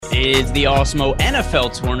is the Awesemo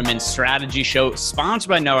NFL Tournament Strategy Show, sponsored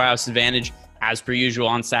by No House Advantage. As per usual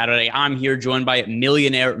on Saturday, I'm here joined by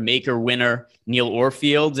millionaire maker winner Neil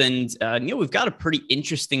Orfield. And Neil, we've got a pretty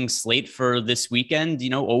interesting slate for this weekend.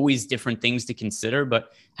 You know, always different things to consider.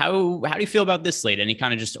 But how do you feel about this slate? Any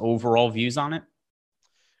kind of just overall views on it?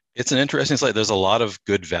 It's an interesting slate. There's a lot of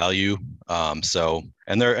good value. And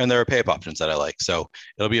there are pay-up options that I like. So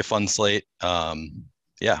it'll be a fun slate.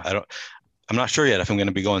 I'm not sure yet if I'm going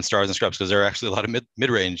to be going stars and scrubs because there are actually a lot of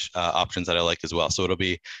mid-range options that I like as well. So it'll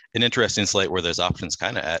be an interesting slate where there's options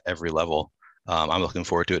kind of at every level. I'm looking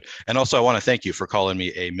forward to it. And also, I want to thank you for calling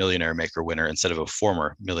me a millionaire maker winner instead of a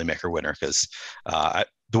former Millie Maker winner, because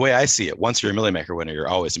the way I see it, once you're a Millie Maker winner, you're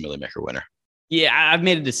always a Millie Maker winner. Yeah, I've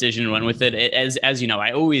made a decision and went with it. As you know,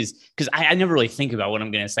 I always, because I never really think about what I'm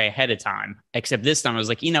going to say ahead of time, except this time I was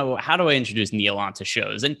like, how do I introduce Neil onto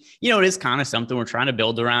shows? And, it is kind of something we're trying to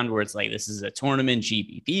build around where it's like, this is a tournament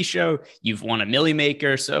GPP show. You've won a Millie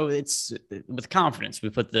Maker. So it's with confidence. We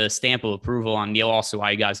put the stamp of approval on Neil. Also,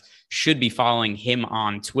 why you guys should be following him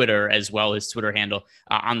on Twitter as well, his Twitter handle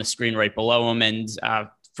on the screen right below him. And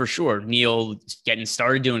for sure, Neil getting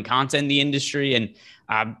started doing content in the industry and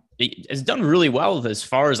has done really well as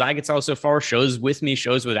far as I could tell so far. Shows with me,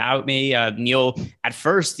 shows without me. Neil, at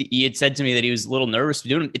first, he had said to me that he was a little nervous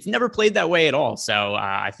doing it. It's never played that way at all. So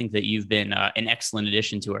I think that you've been an excellent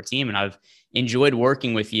addition to our team, and I've enjoyed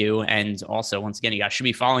working with you. And also, once again, you guys should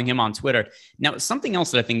be following him on Twitter. Now, something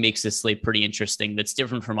else that I think makes this slate pretty interesting that's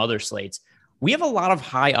different from other slates. We have a lot of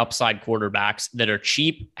high upside quarterbacks that are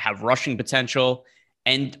cheap, have rushing potential,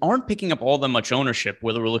 and aren't picking up all that much ownership,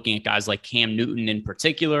 whether we're looking at guys like Cam Newton in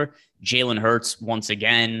particular, Jalen Hurts once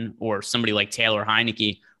again, or somebody like Taylor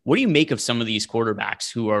Heineke. What do you make of some of these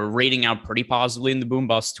quarterbacks who are rating out pretty positively in the boom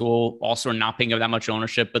bust tool, also are not picking up that much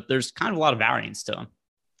ownership, but there's kind of a lot of variance to them?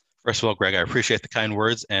 First of all, Greg, I appreciate the kind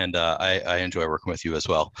words, and I enjoy working with you as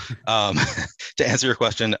well. To answer your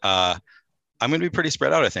question, I'm going to be pretty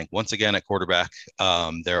spread out, I think. Once again, at quarterback,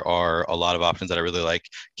 there are a lot of options that I really like.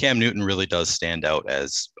 Cam Newton really does stand out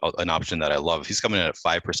as an option that I love. He's coming in at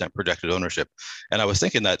 5% projected ownership. And I was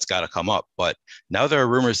thinking that's got to come up. But now there are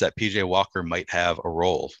rumors that PJ Walker might have a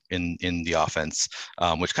role in the offense,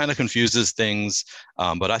 which kind of confuses things.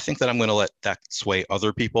 But I think that I'm going to let that sway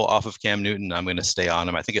other people off of Cam Newton. I'm going to stay on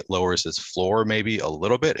him. I think it lowers his floor maybe a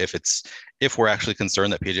little bit if we're actually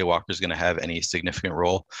concerned that PJ Walker is going to have any significant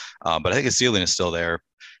role. But I think his ceiling is still there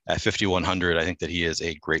at 5,100. I think that he is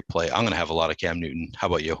a great play. I'm going to have a lot of Cam Newton. How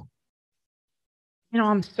about you?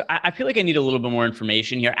 I feel like I need a little bit more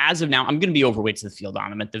information here. As of now, I'm going to be overweight to the field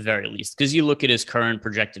on him at the very least, because you look at his current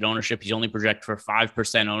projected ownership, he's only projected for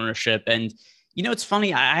 5% ownership. And, it's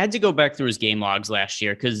funny. I had to go back through his game logs last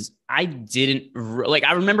year because I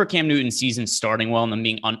remember Cam Newton's season starting well and then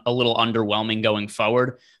being a little underwhelming going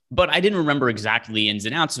forward. But I didn't remember exactly the ins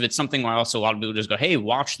and outs of it. Something where also a lot of people just go, hey,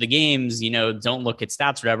 watch the games, don't look at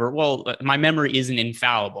stats or whatever. Well, my memory isn't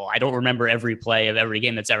infallible. I don't remember every play of every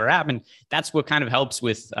game that's ever happened. That's what kind of helps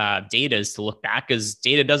with data, is to look back, because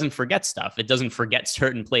data doesn't forget stuff. It doesn't forget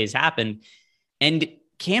certain plays happened. And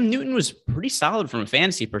Cam Newton was pretty solid from a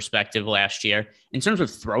fantasy perspective last year. In terms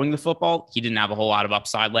of throwing the football, he didn't have a whole lot of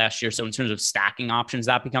upside last year. So in terms of stacking options,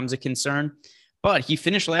 that becomes a concern. But he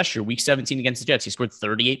finished last year, week 17 against the Jets. He scored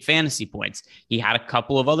 38 fantasy points. He had a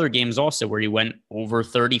couple of other games also where he went over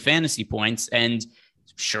 30 fantasy points. And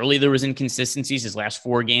surely there was inconsistencies. His last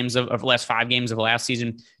 5 games of last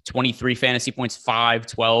season, 23 fantasy points, 5,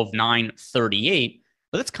 12, 9, 38.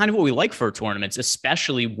 But that's kind of what we like for tournaments,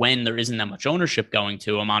 especially when there isn't that much ownership going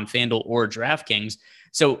to him on FanDuel or DraftKings.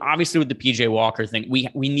 So obviously with the PJ Walker thing, we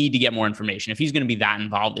need to get more information. If he's going to be that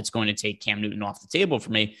involved, it's going to take Cam Newton off the table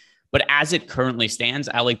for me. But as it currently stands,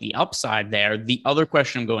 I like the upside there. The other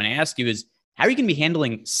question I'm going to ask you is, how are you going to be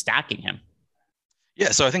handling stacking him?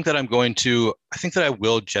 Yeah, so I think that I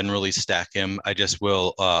will generally stack him. I just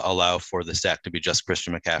will allow for the stack to be just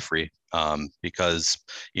Christian McCaffrey, because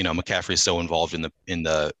McCaffrey is so involved in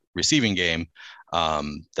the receiving game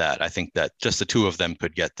that I think that just the two of them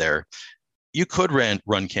could get there. You could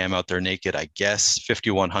run Cam out there naked, I guess.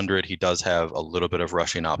 5,100, he does have a little bit of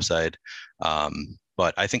rushing upside.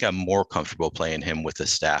 But I think I'm more comfortable playing him with a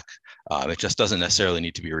stack. It just doesn't necessarily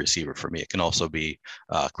need to be a receiver for me. It can also be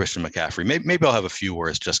Christian McCaffrey. Maybe I'll have a few where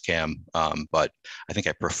it's just Cam, but I think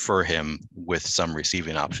I prefer him with some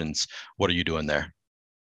receiving options. What are you doing there?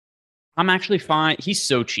 I'm actually fine. He's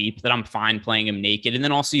so cheap that I'm fine playing him naked. And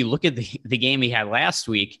then also you look at the game he had last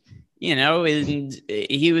week. And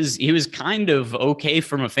he was kind of okay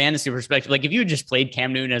from a fantasy perspective. Like if you had just played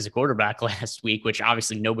Cam Newton as a quarterback last week, which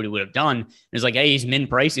obviously nobody would have done, it's like, hey, he's min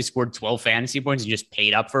price. He scored 12 fantasy points. He just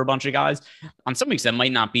paid up for a bunch of guys. On some weeks, that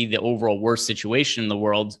might not be the overall worst situation in the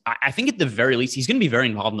world. I think at the very least, he's going to be very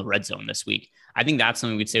involved in the red zone this week. I think that's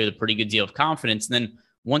something we'd say with a pretty good deal of confidence. And then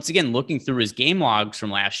once again, looking through his game logs from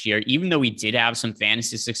last year, even though he did have some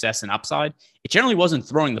fantasy success and upside, it generally wasn't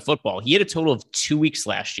throwing the football. He had a total of 2 weeks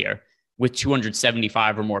last year with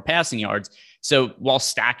 275 or more passing yards. So while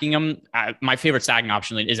stacking them, my favorite stacking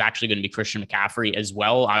option is actually going to be Christian McCaffrey as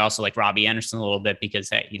well. I also like Robbie Anderson a little bit because,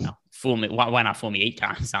 hey, fool me. Why not fool me 8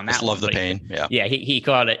 times on that? Just love the pain. Yeah. Yeah. He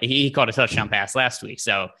caught it. He caught a touchdown pass last week.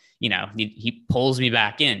 So, he pulls me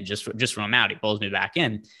back in just from him out. He pulls me back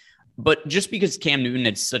in. But just because Cam Newton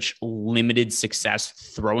had such limited success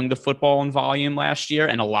throwing the football in volume last year,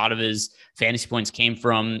 and a lot of his fantasy points came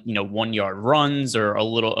from 1-yard runs or a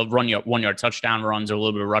little of 1-yard touchdown runs or a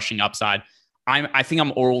little bit of rushing upside, I think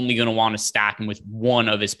I'm only going to want to stack him with one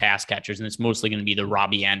of his pass catchers, and it's mostly going to be the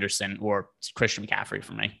Robbie Anderson or Christian McCaffrey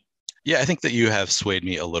for me. Yeah, I think that you have swayed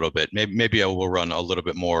me a little bit. Maybe I will run a little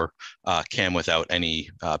bit more Cam without any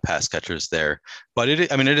pass catchers there. But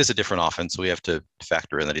it is a different offense. So we have to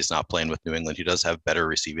factor in that he's not playing with New England. He does have better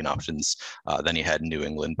receiving options than he had in New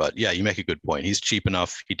England. But yeah, you make a good point. He's cheap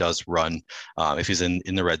enough. He does run. If he's in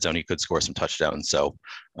the red zone, he could score some touchdowns. So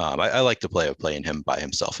I like the play of playing him by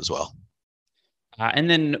himself as well. And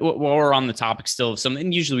then while we're on the topic still of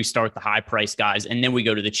something, usually we start with the high price guys and then we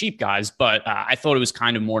go to the cheap guys. But I thought it was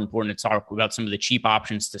kind of more important to talk about some of the cheap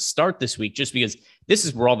options to start this week, just because this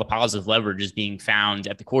is where all the positive leverage is being found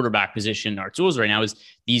at the quarterback position. Our tools right now is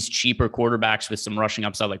these cheaper quarterbacks with some rushing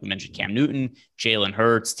upside, like we mentioned, Cam Newton, Jalen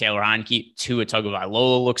Hurts, Taylor Heineke, Tua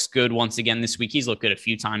Tagovailoa looks good once again this week. He's looked good a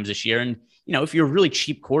few times this year. And, if you're a really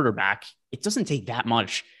cheap quarterback, it doesn't take that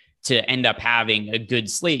much to end up having a good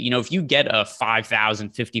slate. If you get a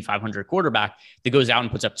 5,000, 5,500 quarterback that goes out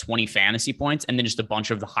and puts up 20 fantasy points, and then just a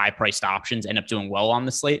bunch of the high priced options end up doing well on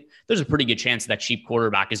the slate, there's a pretty good chance that cheap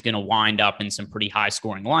quarterback is going to wind up in some pretty high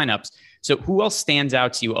scoring lineups. So who else stands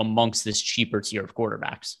out to you amongst this cheaper tier of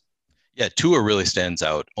quarterbacks? Yeah, Tua really stands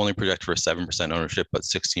out. Only projected for 7% ownership, but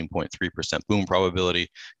 16.3% boom probability,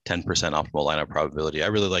 10% optimal lineup probability. I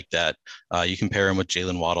really like that. You can pair him with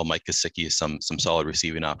Jalen Waddle, Mike Gesicki, some solid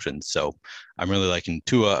receiving options. So I'm really liking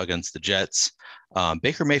Tua against the Jets.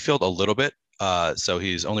 Baker Mayfield a little bit. So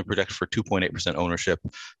he's only projected for 2.8% ownership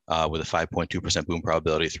with a 5.2% boom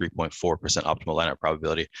probability, 3.4% optimal lineup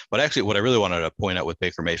probability. But actually, what I really wanted to point out with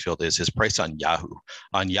Baker Mayfield is his price on Yahoo.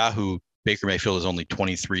 On Yahoo, Baker Mayfield is only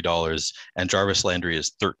 $23 and Jarvis Landry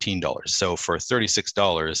is $13. So for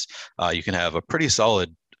 $36, you can have a pretty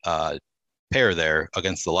solid pair there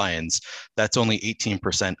against the Lions. That's only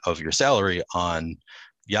 18% of your salary on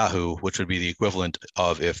Yahoo, which would be the equivalent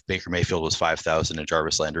of if Baker Mayfield was 5,000 and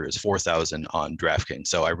Jarvis Landry is 4,000 on DraftKings.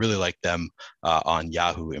 So I really like them on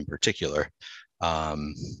Yahoo in particular.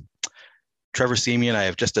 Trevor Siemian, I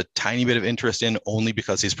have just a tiny bit of interest in only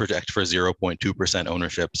because he's projected for 0.2%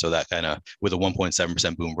 ownership. So that kind of with a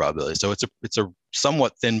 1.7% boom probability. So it's a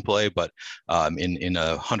somewhat thin play, but in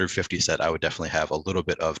a 150 set, I would definitely have a little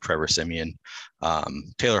bit of Trevor Siemian.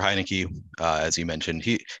 Taylor Heineke, as you mentioned,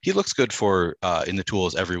 he looks good for in the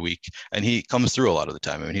tools every week, and he comes through a lot of the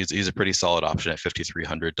time. I mean, he's a pretty solid option at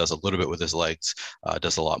 5,300, does a little bit with his legs,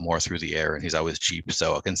 does a lot more through the air, and he's always cheap.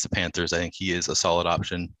 So against the Panthers, I think he is a solid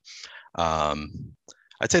option.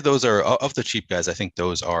 I'd say those are of the cheap guys. I think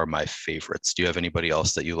those are my favorites. Do you have anybody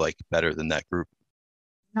else that you like better than that group?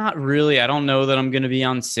 Not really. I don't know that I'm going to be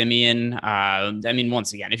on Siemian.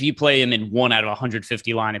 Once again, if you play him in 1 out of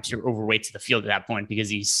 150 lineups, you're overweight to the field at that point because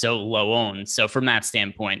he's so low owned. So from that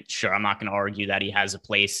standpoint, sure, I'm not going to argue that he has a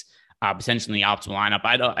place potentially in the optimal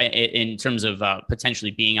lineup. In terms of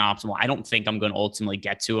potentially being optimal, I don't think I'm going to ultimately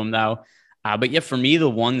get to him though. But yeah, for me, the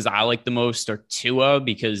ones I like the most are Tua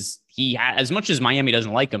because as much as Miami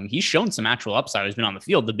doesn't like him, he's shown some actual upside. He's been on the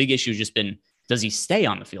field. The big issue has just been, does he stay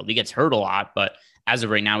on the field? He gets hurt a lot, but as of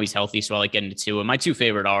right now, he's healthy. So I like getting to Tua. My two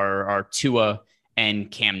favorite are Tua and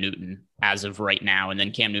Cam Newton as of right now. And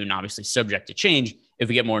then Cam Newton, obviously subject to change if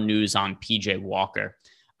we get more news on PJ Walker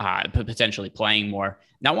potentially playing more.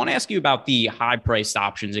 Now, I want to ask you about the high-priced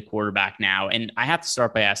options at quarterback now. And I have to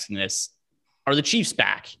start by asking this. Are the Chiefs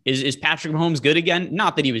back? Is Patrick Mahomes good again?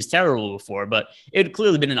 Not that he was terrible before, but it had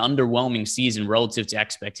clearly been an underwhelming season relative to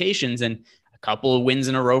expectations and a couple of wins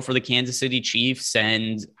in a row for the Kansas City Chiefs.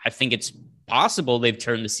 And I think it's possible they've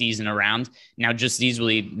turned the season around. Now, just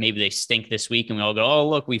easily, maybe they stink this week and we all go, oh,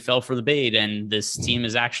 look, we fell for the bait and this team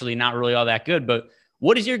is actually not really all that good. But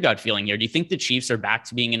What is your gut feeling here? Do you think the Chiefs are back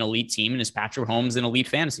to being an elite team, and is Patrick Mahomes an elite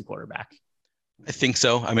fantasy quarterback? I think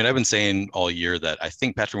so. I mean, I've been saying all year that I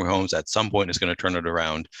think Patrick Mahomes at some point is going to turn it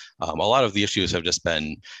around. A lot of the issues have just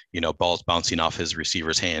been, balls bouncing off his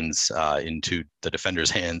receivers' hands into the defenders'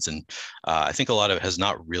 hands. And I think a lot of it has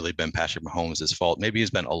not really been Patrick Mahomes' fault. Maybe he's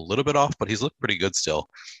been a little bit off, but he's looked pretty good still.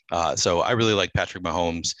 So I really like Patrick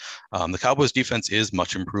Mahomes. The Cowboys defense is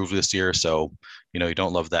much improved this year. So, you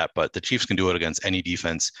don't love that, but the Chiefs can do it against any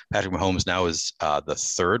defense. Patrick Mahomes now is the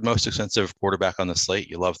third most expensive quarterback on the slate.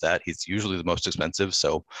 You love that. He's usually the most expensive.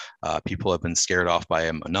 So people have been scared off by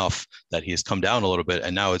him enough that he has come down a little bit.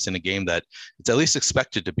 And now it's in a game that it's at least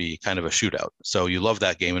expected to be kind of a shootout. So you love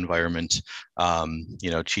that game environment.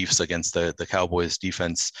 Chiefs against the Cowboys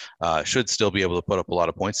defense should still be able to put up a lot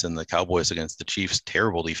of points, and the Cowboys against the Chiefs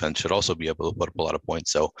terrible defense should also be able to put up a lot of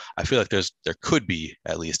points. So I feel like there could be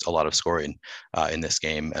at least a lot of scoring in this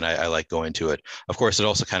game, and I like going to it. Of course, it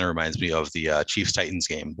also kind of reminds me of the Chiefs Titans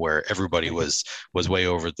game where everybody was way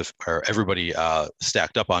over everybody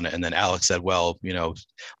stacked up on it, and then Alex said, well, a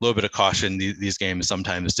little bit of caution. These games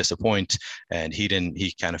sometimes disappoint, and he didn't.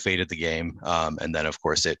 He kind of faded the game, and then of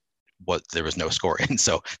course there was no scoring.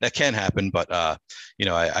 So that can happen, but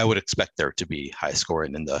I would expect there to be high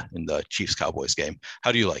scoring in the Chiefs Cowboys game.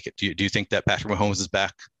 How do you like it? Do you think that Patrick Mahomes is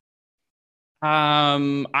back?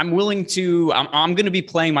 I'm going to be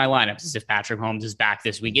playing my lineups as if Patrick Mahomes is back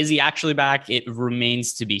this week. Is he actually back? It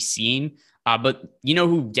remains to be seen. But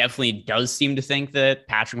who definitely does seem to think that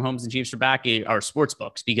Patrick Mahomes and Chiefs are back are sports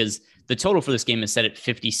books, because the total for this game is set at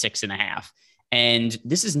 56.5. And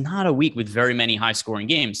this is not a week with very many high scoring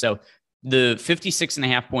games. So the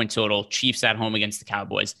 56.5 point total, Chiefs at home against the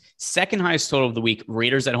Cowboys. Second highest total of the week,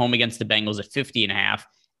 Raiders at home against the Bengals at 50.5.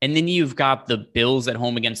 And then you've got the Bills at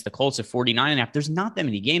home against the Colts at 49.5. There's not that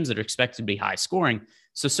many games that are expected to be high scoring.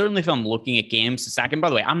 So certainly if I'm looking at games to stack, and by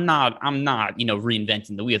the way, I'm not,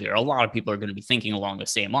 reinventing the wheel here. A lot of people are going to be thinking along the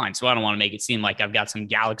same line. So I don't want to make it seem like I've got some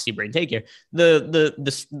galaxy brain take here.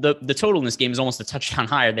 The total in this game is almost a touchdown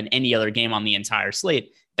higher than any other game on the entire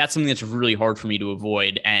slate. That's something that's really hard for me to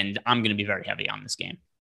avoid. And I'm going to be very heavy on this game.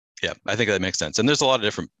 Yeah, I think that makes sense. And there's a lot of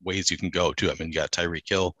different ways you can go too. I mean, you got Tyreek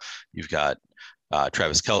Hill, you've got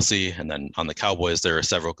Travis Kelce, and then on the Cowboys, there are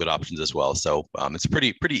several good options as well. So it's a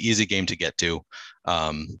pretty easy game to get to.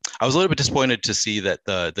 I was a little bit disappointed to see that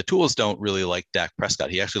the tools don't really like Dak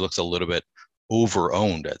Prescott. He actually looks a little bit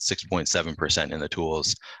over-owned at 6.7% in the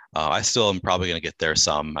tools. I still am probably going to get there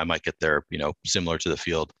some. I might get there, similar to the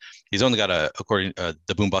field. He's only got according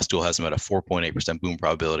the boom bust tool has him at a 4.8% boom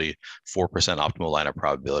probability, 4% optimal lineup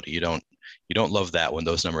probability. You don't love that when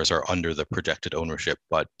those numbers are under the projected ownership,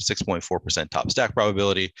 but 6.4% top stack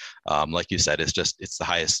probability, like you said, it's the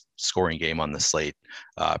highest scoring game on the slate,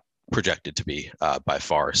 projected to be by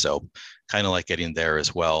far. So kind of like getting there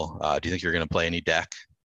as well. Do you think you're going to play any Dak?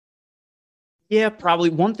 Yeah, probably.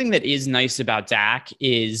 One thing that is nice about Dak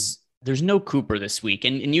is there's no Cooper this week.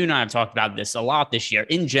 And you and I have talked about this a lot this year.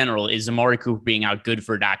 In general, is Amari Cooper being out good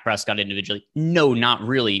for Dak Prescott individually? No, not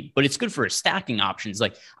really. But it's good for his stacking options.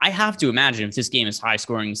 Like, I have to imagine if this game is high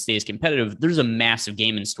scoring and stays competitive, there's a massive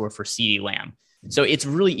game in store for CeeDee Lamb. So it's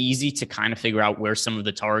really easy to kind of figure out where some of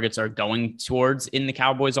the targets are going towards in the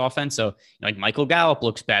Cowboys offense. So like Michael Gallup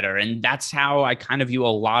looks better. And that's how I kind of view a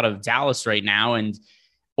lot of Dallas right now. And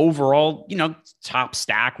overall, top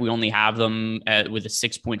stack, we only have them with a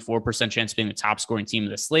 6.4% chance of being the top scoring team of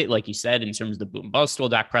the slate. Like you said, in terms of the boom bust tool,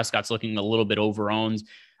 Dak Prescott's looking a little bit over-owned.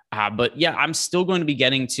 But yeah, I'm still going to be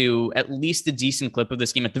getting to at least a decent clip of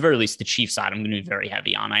this game. At the very least, the Chiefs side, I'm going to be very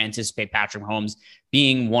heavy on. I anticipate Patrick Mahomes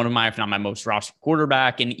being one of my, if not my most rostered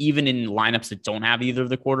quarterback. And even in lineups that don't have either of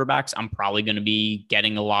the quarterbacks, I'm probably going to be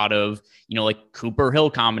getting a lot of, like Cooper Hill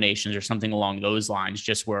combinations or something along those lines,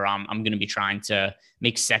 just where I'm going to be trying to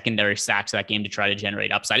make secondary stacks of that game to try to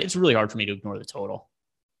generate upside. It's really hard for me to ignore the total.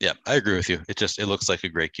 Yeah, I agree with you. It looks like a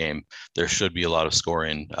great game. There should be a lot of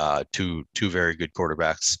scoring. Two very good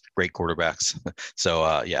quarterbacks, great quarterbacks.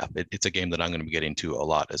 So yeah, it's a game that I'm going to be getting to a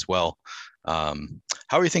lot as well. How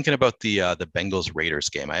are you thinking about the Bengals Raiders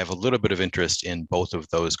game? I have a little bit of interest in both of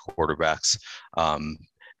those quarterbacks.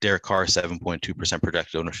 Derek Carr, 7.2%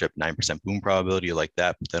 projected ownership, 9% boom probability. You like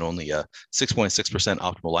that, but then only a 6.6%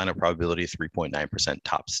 optimal lineup probability, 3.9%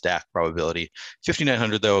 top stack probability.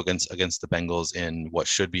 5,900 though against the Bengals in what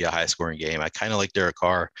should be a high scoring game. I kind of like Derek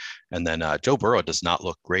Carr. And then Joe Burrow does not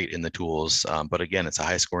look great in the tools, but again, it's a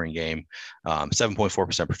high scoring game.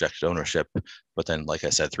 7.4% projected ownership, But then, like I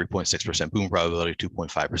said, 3.6% boom probability, 2.5%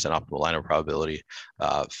 optimal lineup probability,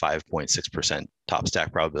 5.6% top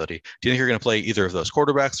stack probability. Do you think you're going to play either of those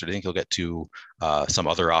quarterbacks, or do you think you'll get to some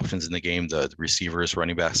other options in the game, the receivers,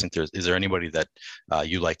 running backs? Is there anybody that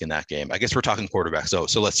you like in that game? I guess we're talking quarterbacks.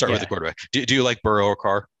 So let's start with the quarterback. Do you like Burrow or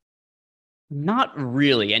Carr? Not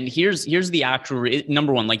really. And here's the actual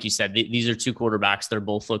number one. Like you said, these are two quarterbacks. They're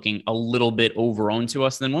both looking a little bit overowned to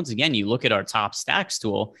us. And then once again, you look at our top stacks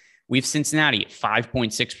tool. We have Cincinnati at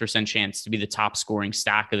 5.6% chance to be the top scoring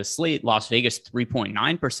stack of the slate. Las Vegas,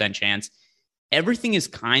 3.9% chance. Everything is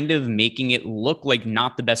kind of making it look like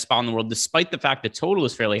not the best spot in the world, despite the fact the total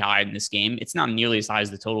is fairly high in this game. It's not nearly as high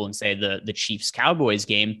as the total in, say, the Chiefs-Cowboys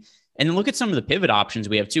game. And then look at some of the pivot options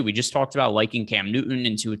we have, too. We just talked about liking Cam Newton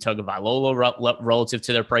and Tua Tagovailoa relative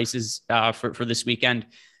to their prices for this weekend.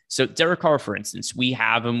 So Derek Carr, for instance, we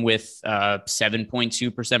have him with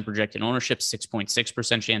 7.2% projected ownership,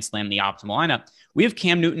 6.6% chance to land the optimal lineup. We have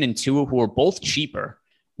Cam Newton and Tua, who are both cheaper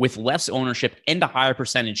with less ownership and a higher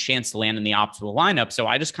percentage chance to land in the optimal lineup. So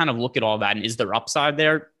I just kind of look at all that. And is there upside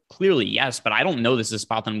there? Clearly, yes. But I don't know this is a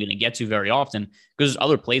spot that I'm going to get to very often because there's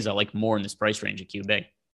other plays I like more in this price range at QB.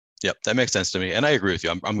 Yep, that makes sense to me. And I agree with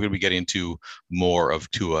you. I'm going to be getting to more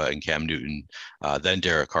of Tua and Cam Newton than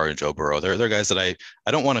Derek Carr and Joe Burrow. They're guys that I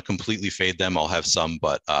don't want to completely fade them. I'll have some,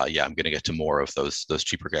 but yeah, I'm going to get to more of those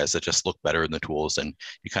cheaper guys that just look better in the tools and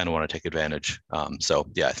you kind of want to take advantage. So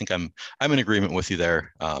yeah, I think I'm in agreement with you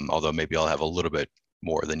there. Although maybe I'll have a little bit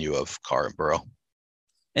more than you of Carr and Burrow.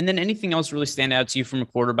 And then anything else really stand out to you from a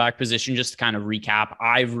quarterback position? Just to kind of recap,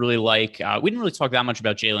 I really like, we didn't really talk that much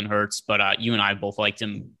about Jalen Hurts, but you and I both liked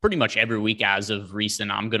him pretty much every week as of recent.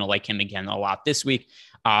 I'm going to like him again a lot this week.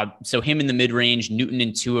 So him in the mid-range, Newton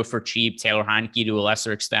and Tua for cheap, Taylor Heineke to a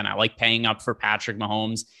lesser extent. I like paying up for Patrick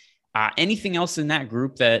Mahomes. Anything else in that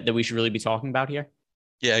group that we should really be talking about here?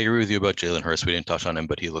 Yeah, I agree with you about Jalen Hurts. We didn't touch on him,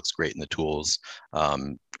 but he looks great in the tools.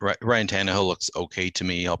 Ryan Tannehill looks okay to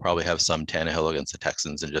me. I'll probably have some Tannehill against the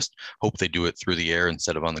Texans and just hope they do it through the air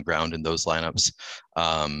instead of on the ground in those lineups.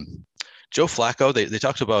 Joe Flacco, they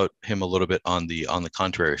talked about him a little bit on the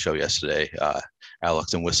Contrary show yesterday.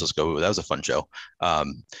 Alex and Whistles Go. That was a fun show.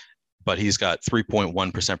 But he's got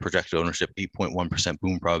 3.1% projected ownership, 8.1%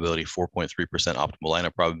 boom probability, 4.3% optimal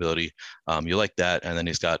lineup probability. You like that. And then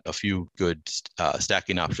he's got a few good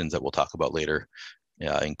stacking options that we'll talk about later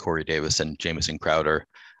in Corey Davis and Jamison Crowder.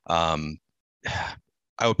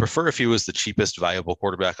 I would prefer if he was the cheapest viable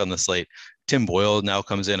quarterback on the slate. Tim Boyle now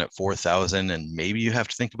comes in at 4,000, and maybe you have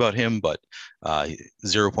to think about him, but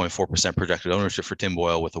 0.4% projected ownership for Tim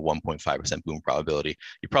Boyle with a 1.5% boom probability.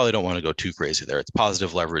 You probably don't want to go too crazy there. It's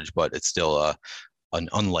positive leverage, but it's still an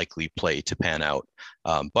unlikely play to pan out.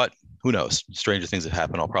 But who knows? Stranger things have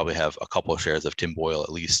happened. I'll probably have a couple of shares of Tim Boyle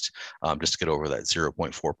at least just to get over that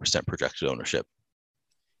 0.4% projected ownership.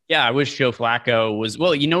 Yeah, I wish Joe Flacco was,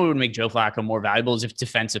 well, you know what would make Joe Flacco more valuable is if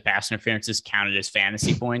defensive pass interferences counted as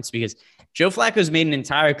fantasy points, because Joe Flacco's made an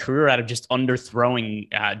entire career out of just underthrowing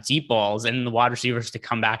deep balls, and the wide receivers to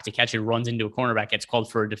come back to catch it, runs into a cornerback, gets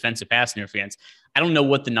called for a defensive pass interference. I don't know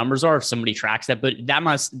what the numbers are if somebody tracks that, but that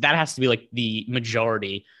has to be like the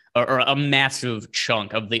majority or a massive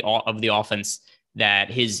chunk of the offense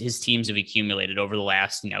that his teams have accumulated over the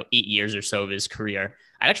last 8 years or so of his career.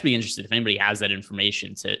 I'd actually be interested if anybody has that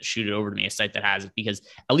information to shoot it over to me, a site that has it, because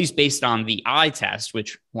at least based on the eye test,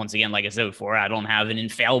 which once again, like I said before, I don't have an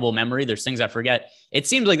infallible memory. There's things I forget. It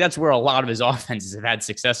seems like that's where a lot of his offenses have had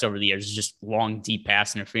success over the years, is just long, deep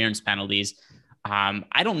pass interference penalties.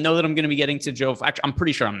 I don't know that I'm going to be getting to Joe. Actually, I'm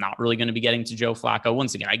pretty sure I'm not really going to be getting to Joe Flacco.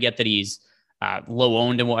 Once again, I get that he's low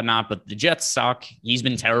owned and whatnot, but the Jets suck. He's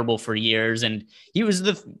been terrible for years, and he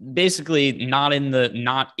was basically not in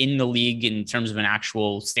the league in terms of an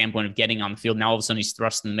actual standpoint of getting on the field. Now all of a sudden he's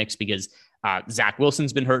thrust in the mix because Zach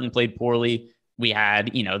Wilson's been hurt and played poorly. We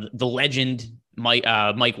had the legend Mike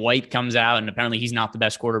White comes out, and apparently he's not the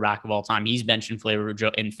best quarterback of all time. He's benched in favor of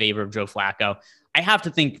Joe Flacco. I have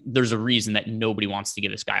to think there's a reason that nobody wants to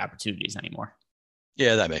give this guy opportunities anymore.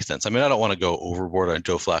 Yeah, that makes sense. I mean, I don't want to go overboard on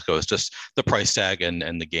Joe Flacco. It's just the price tag and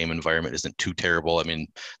the game environment isn't too terrible. I mean,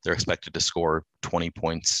 they're expected to score 20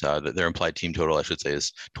 points. Their implied team total, I should say,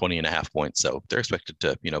 is 20.5 points. So they're expected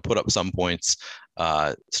to, put up some points.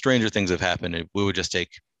 Stranger things have happened. We would just take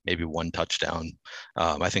maybe one touchdown.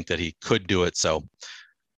 I think that he could do it. So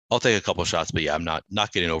I'll take a couple shots, but yeah, I'm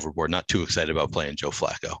not getting overboard, not too excited about playing Joe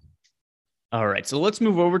Flacco. All right, so let's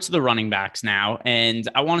move over to the running backs now. And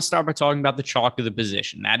I want to start by talking about the chalk of the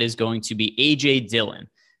position. That is going to be A.J. Dillon,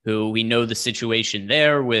 who we know the situation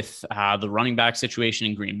there with the running back situation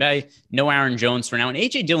in Green Bay. No Aaron Jones for now. And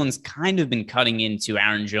A.J. Dillon's kind of been cutting into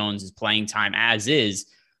Aaron Jones' playing time as is.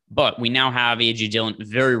 But we now have AJ Dillon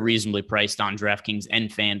very reasonably priced on DraftKings and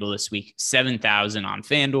FanDuel this week. 7,000 on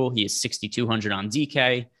FanDuel. He is 6,200 on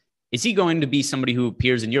DK. Is he going to be somebody who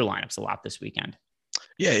appears in your lineups a lot this weekend?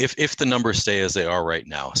 Yeah, if the numbers stay as they are right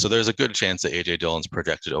now. So there's a good chance that AJ Dillon's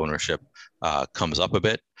projected ownership comes up a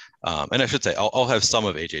bit. And I should say, I'll have some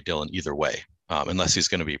of AJ Dillon either way. Unless he's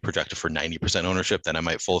going to be projected for 90% ownership, then I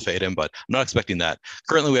might full fade him, but I'm not expecting that.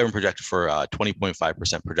 Currently, we haven't projected for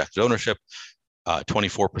 20.5% projected ownership.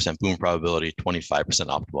 24% boom probability, 25%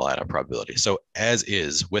 optimal lineup probability. So as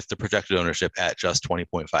is with the projected ownership at just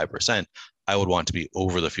 20.5%, I would want to be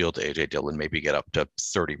over the field to AJ Dillon, maybe get up to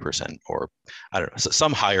 30% or I don't know,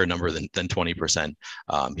 some higher number than 20%.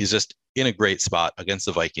 He's just in a great spot against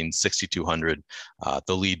the Vikings, 6,200,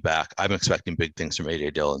 the lead back. I'm expecting big things from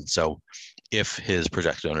AJ Dillon. So if his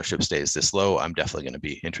projected ownership stays this low, I'm definitely going to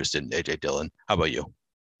be interested in AJ Dillon. How about you?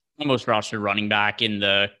 Almost rostered running back in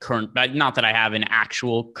the current, not that I have an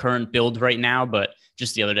actual current build right now, but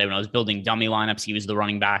just the other day when I was building dummy lineups, he was the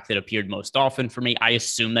running back that appeared most often for me. I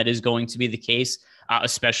assume that is going to be the case,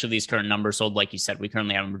 especially these current numbers. So like you said, we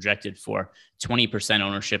currently have him projected for 20%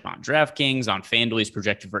 ownership on DraftKings. On FanDuel, he's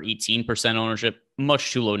projected for 18% ownership.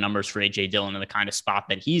 Much too low numbers for AJ Dillon in the kind of spot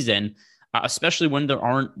that he's in. Especially when there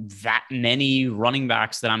aren't that many running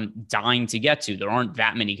backs that I'm dying to get to. There aren't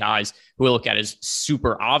that many guys who I look at as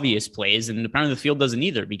super obvious plays, and apparently the field doesn't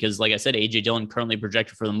either because, like I said, AJ Dillon currently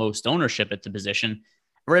projected for the most ownership at the position,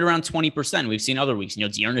 right around 20%. We've seen other weeks.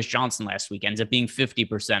 Dearness Johnson last week ends up being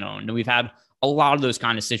 50% owned, and we've had a lot of those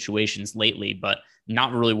kind of situations lately, but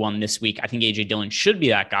not really one this week. I think AJ Dillon should be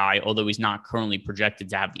that guy, although he's not currently projected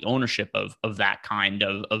to have the ownership of that kind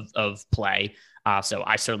of play. So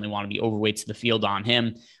I certainly want to be overweight to the field on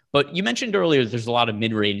him. But you mentioned earlier there's a lot of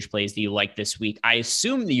mid-range plays that you like this week. I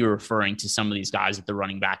assume that you're referring to some of these guys at the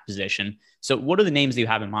running back position. So what are the names that you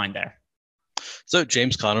have in mind there? So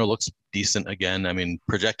James Conner looks decent again. I mean,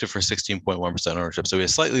 projected for 16.1% ownership. So he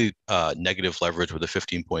has slightly negative leverage with a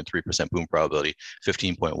 15.3% boom probability,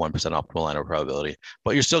 15.1% optimal lineup probability,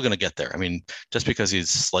 but you're still going to get there. I mean, just because he's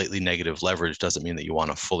slightly negative leverage doesn't mean that you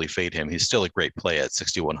want to fully fade him. He's still a great play at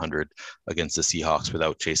 6,100 against the Seahawks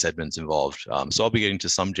without Chase Edmonds involved. So I'll be getting to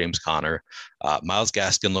some James Conner. Myles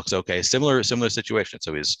Gaskin looks okay. Similar situation.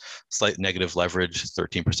 So he's slight negative leverage,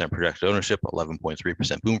 13% projected ownership,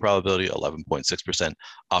 11.3% boom probability, 11.6%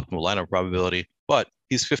 optimal lineup probability, but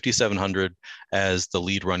he's 5,700 as the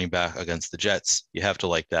lead running back against the Jets. You have to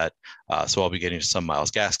like that. So I'll be getting some Myles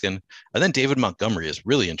Gaskin. And then David Montgomery is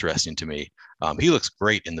really interesting to me. He looks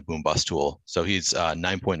great in the boom bust tool. So he's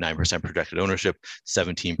 9.9% projected ownership,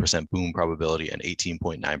 17% boom probability, and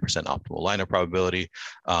 18.9% optimal lineup probability.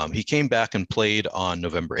 He came back and played on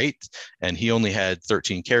November 8th, and he only had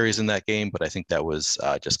 13 carries in that game, but I think that was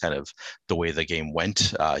just kind of the way the game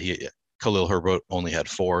went. Khalil Herbert only had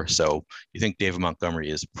 4. So you think David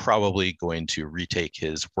Montgomery is probably going to retake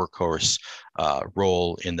his workhorse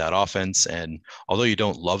role in that offense. And although you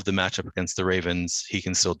don't love the matchup against the Ravens, he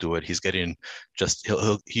can still do it. He's getting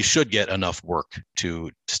he should get enough work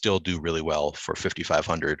to still do really well for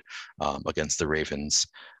 5,500 against the Ravens.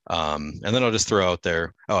 And then I'll just throw out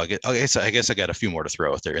there. I guess I got a few more to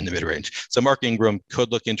throw out there in the mid range. So Mark Ingram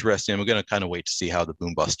could look interesting. I'm going to kind of wait to see how the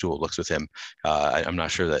boom bust tool looks with him. I'm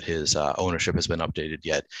not sure that his ownership has been updated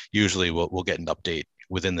yet. Usually we'll get an update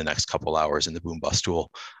within the next couple hours in the boom bust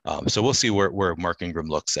tool. So we'll see where Mark Ingram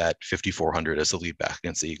looks at 5,400 as the lead back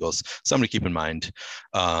against the Eagles. Something to keep in mind.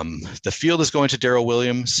 The field is going to Darrell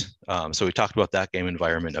Williams. So we talked about that game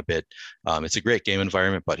environment a bit. It's a great game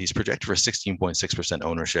environment, but he's projected for 16.6%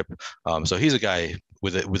 ownership. So he's a guy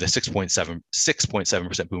with a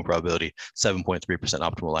 6.7% boom probability, 7.3%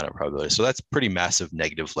 optimal lineup probability. So that's pretty massive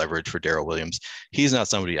negative leverage for Darrell Williams. He's not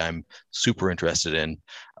somebody I'm super interested in,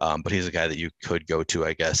 but he's a guy that you could go to,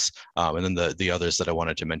 I guess. And then the others that I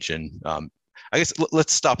wanted to mention, I guess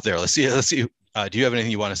let's stop there. Let's see. Do you have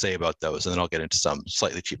anything you want to say about those? And then I'll get into some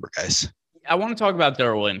slightly cheaper guys. I want to talk about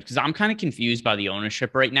Darrell Williams because I'm kind of confused by the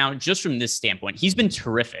ownership right now, just from this standpoint. He's been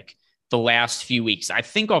terrific the last few weeks. I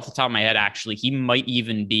think off the top of my head, actually, he might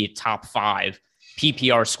even be a top 5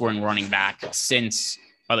 PPR scoring running back since.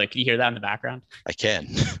 By the way, can you hear that in the background? I can.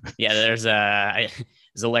 Yeah, there's an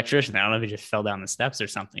electrician. I don't know if he just fell down the steps or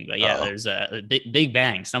something, but yeah, there's a big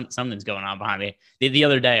bang. Something's going on behind me. The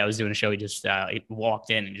other day I was doing a show. He just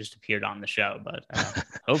walked in and just appeared on the show, but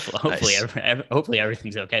hopefully, nice. hopefully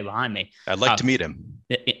everything's okay behind me. I'd like to meet him.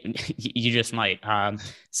 You just might.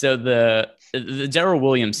 So the Darrell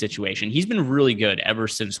Williams situation, he's been really good ever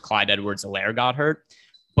since Clyde Edwards-Helaire got hurt.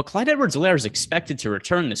 But Clyde Edwards-Helaire is expected to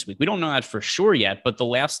return this week. We don't know that for sure yet, but the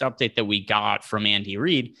last update that we got from Andy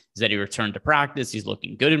Reid is that he returned to practice. He's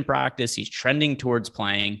looking good in practice. He's trending towards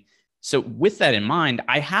playing. So with that in mind,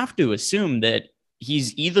 I have to assume that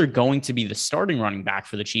he's either going to be the starting running back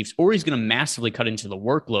for the Chiefs or he's going to massively cut into the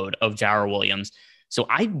workload of Darrell Williams. So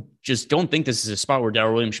I just don't think this is a spot where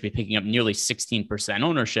Darrell Williams should be picking up nearly 16%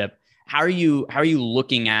 ownership. How are you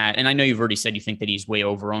looking at, and I know you've already said you think that he's way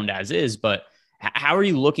overowned as is, but how are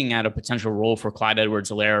you looking at a potential role for Clyde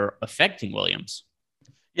Edwards-Helaire affecting Williams?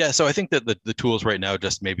 Yeah, so I think that the tools right now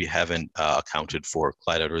just maybe haven't accounted for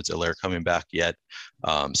Clyde Edwards-Helaire coming back yet.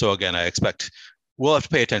 So again, I expect we'll have to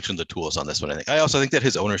pay attention to the tools on this one. I also think that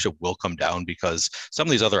his ownership will come down because some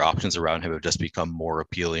of these other options around him have just become more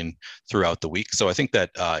appealing throughout the week. So I think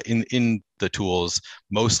that in the tools,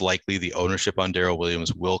 most likely the ownership on Darrell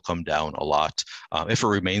Williams will come down a lot. If it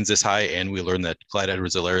remains this high and we learn that Clyde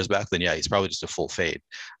Edwards-Helaire is back, then yeah, he's probably just a full fade.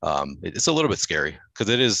 It's a little bit scary because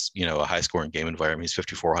it is, a high scoring game environment. He's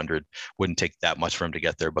 5,400, wouldn't take that much for him to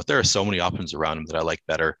get there, but there are so many options around him that I like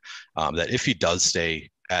better. That if he does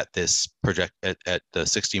stay at this at the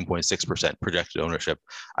 16.6% projected ownership,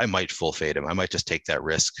 I might full fade him. I might just take that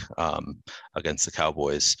risk against the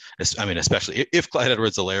Cowboys. I mean, especially if Clyde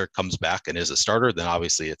Edwards-Helaire comes back and is a starter, then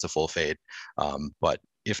obviously it's a full fade. But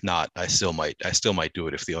if not, I still might do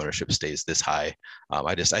it if the ownership stays this high.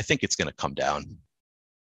 I think it's going to come down.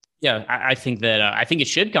 Yeah, I think it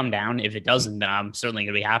should come down. If it doesn't, then I'm certainly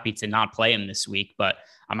going to be happy to not play him this week. But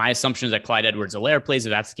my assumption is that Clyde Edwards-Helaire plays.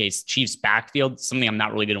 If that's the case, Chiefs backfield, something I'm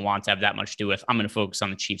not really going to want to have that much to do with. I'm going to focus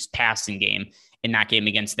on the Chiefs passing game in that game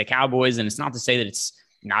against the Cowboys. And it's not to say that it's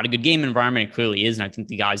not a good game environment. It clearly is. And I think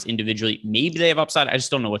the guys individually, maybe they have upside. I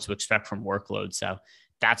just don't know what to expect from workload. So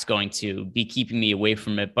that's going to be keeping me away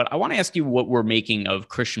from it. But I want to ask you what we're making of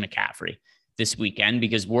Christian McCaffrey this weekend,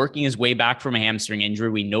 because working his way back from a hamstring injury,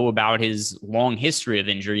 we know about his long history of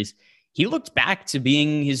injuries. He looked back to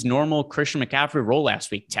being his normal Christian McCaffrey role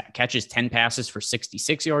last week, catches 10 passes for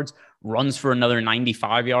 66 yards, runs for another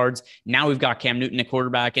 95 yards. Now we've got Cam Newton at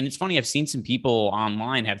quarterback. And it's funny, I've seen some people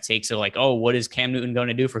online have takes of like, oh, what is Cam Newton going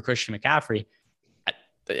to do for Christian McCaffrey?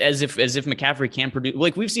 As if McCaffrey can't produce.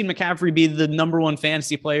 Like, we've seen McCaffrey be the number one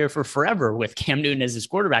fantasy player for forever with Cam Newton as his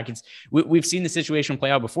quarterback. We've seen the situation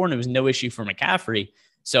play out before, and it was no issue for McCaffrey.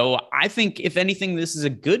 So I think, if anything, this is a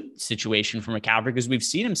good situation for McCaffrey because we've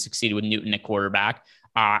seen him succeed with Newton at quarterback.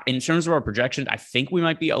 In terms of our projections, I think we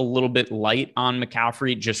might be a little bit light on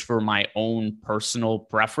McCaffrey just for my own personal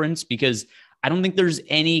preference, because I don't think there's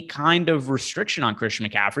any kind of restriction on Christian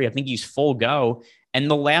McCaffrey. I think he's full go. And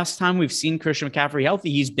the last time we've seen Christian McCaffrey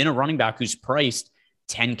healthy, he's been a running back who's priced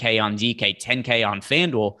 $10K on DK, $10K on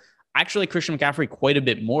FanDuel. Actually, Christian McCaffrey quite a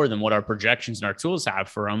bit more than what our projections and our tools have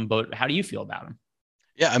for him. But how do you feel about him?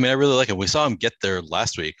 Yeah, I mean, I really like him. We saw him get there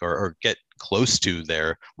last week or get close to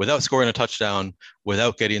there without scoring a touchdown,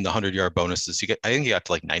 without getting the 100-yard bonuses. I think he got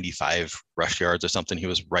to like 95 rush yards or something. He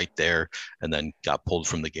was right there and then got pulled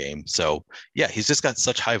from the game. So yeah, he's just got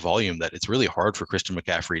such high volume that it's really hard for Christian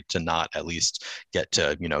McCaffrey to not at least get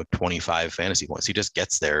to, 25 fantasy points. He just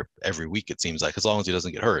gets there every week, it seems like, as long as he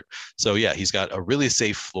doesn't get hurt. So yeah, he's got a really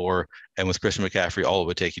safe floor. And with Christian McCaffrey, all it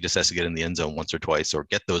would take, he just has to get in the end zone once or twice or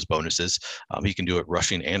get those bonuses. He can do it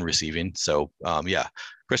rushing and receiving. So yeah,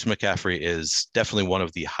 Christian McCaffrey is definitely one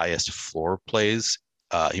of the highest floor plays.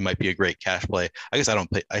 He might be a great cash play. I guess I don't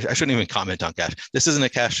play. I shouldn't even comment on cash. This isn't a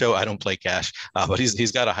cash show. I don't play cash, but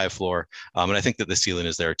he's got a high floor, and I think that the ceiling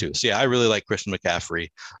is there too. So yeah, I really like Christian McCaffrey.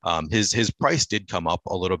 His price did come up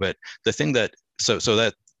a little bit. The thing that so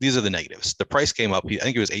that these are the negatives. The price came up. I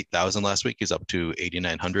think it was 8,000 last week. He's up to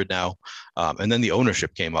 8,900 now. And then the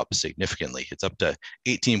ownership came up significantly. It's up to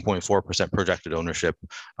 18.4% projected ownership.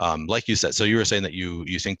 Like you said, so you were saying that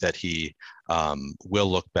you think that he will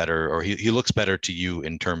look better, or he looks better to you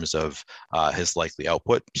in terms of his likely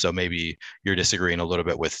output. So maybe you're disagreeing a little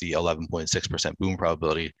bit with the 11.6% boom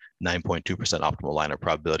probability, 9.2% optimal lineup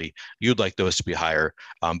probability. You'd like those to be higher,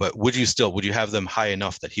 but would you have them high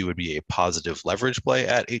enough that he would be a positive leverage play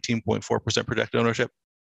at 18.4% projected ownership?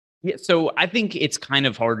 Yeah, so I think it's kind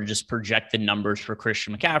of hard to just project the numbers for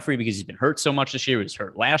Christian McCaffrey because he's been hurt so much this year. He was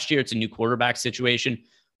hurt last year. It's a new quarterback situation.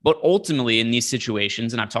 But ultimately, in these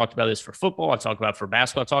situations, and I've talked about this for football, I've talked about it for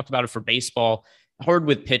basketball, I've talked about it for baseball, hard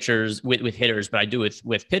with pitchers, with hitters, but I do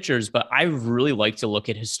with pitchers. But I really like to look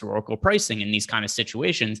at historical pricing in these kind of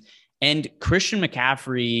situations. And Christian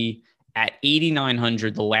McCaffrey at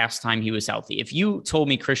 8,900 the last time he was healthy. If you told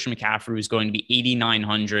me Christian McCaffrey was going to be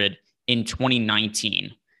 8,900 in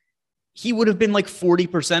 2019, he would have been like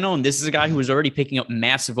 40% owned. This is a guy who was already picking up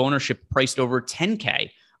massive ownership, priced over 10K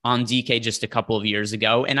on DK just a couple of years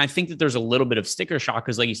ago. And I think that there's a little bit of sticker shock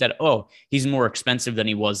because, like you said, oh, he's more expensive than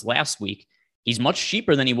he was last week. He's much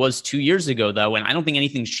cheaper than he was 2 years ago, though. And I don't think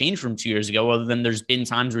anything's changed from 2 years ago, other than there's been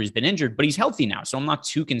times where he's been injured, but he's healthy now. So I'm not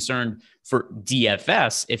too concerned for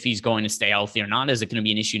DFS if he's going to stay healthy or not. Is it going to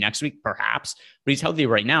be an issue next week? Perhaps, but he's healthy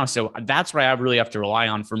right now. So that's where I really have to rely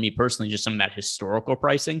on, for me personally, just some of that historical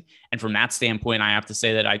pricing. And from that standpoint, I have to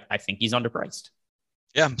say that I think he's underpriced.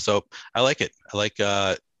 Yeah. So I like it. I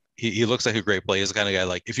like, he looks like a great play. He's the kind of guy,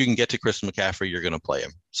 like, if you can get to Christian McCaffrey, you're going to play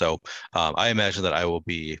him. So I imagine that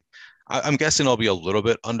I'm guessing I'll be a little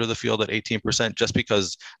bit under the field at 18%, just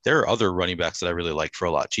because there are other running backs that I really like for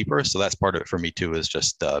a lot cheaper. So that's part of it for me too, is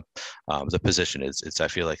just the position. I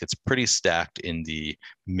feel like it's pretty stacked in the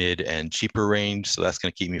mid and cheaper range. So that's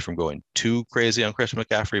going to keep me from going too crazy on Christian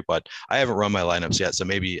McCaffrey, but I haven't run my lineups yet. So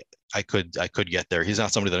maybe I could get there. He's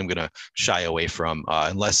not somebody that I'm going to shy away from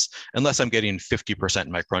unless I'm getting 50%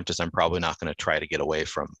 in my crunches. I'm probably not going to try to get away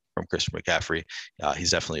from Christian McCaffrey.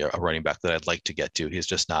 He's definitely a running back that I'd like to get to. He's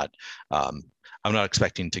just not. I'm not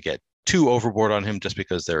expecting to get too overboard on him, just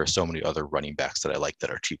because there are so many other running backs that I like that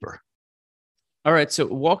are cheaper. All right, so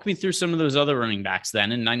walk me through some of those other running backs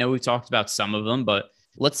then. And I know we talked about some of them, but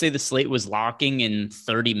let's say the slate was locking in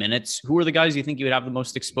 30 minutes. Who are the guys you think you would have the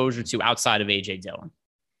most exposure to outside of AJ Dillon?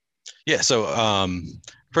 Yeah. So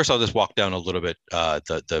first, I'll just walk down a little bit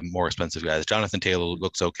the more expensive guys. Jonathan Taylor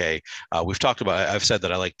looks okay. We've talked about. I've said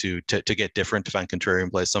that I like to get different, to find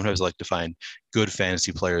contrarian plays. Sometimes I like to find good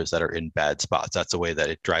fantasy players that are in bad spots. That's a way that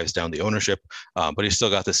it drives down the ownership, but he's still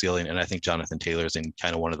got the ceiling, and I think Jonathan Taylor's in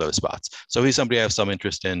kind of one of those spots. So he's somebody I have some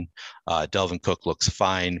interest in. Delvin Cook looks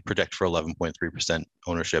fine, project for 11.3%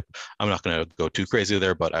 ownership. I'm not going to go too crazy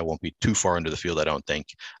there, but I won't be too far into the field, I don't think.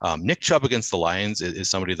 Nick Chubb against the Lions is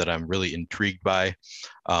somebody that I'm really intrigued by.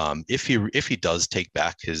 If he does take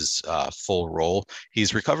back his full role,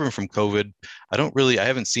 he's recovering from COVID. I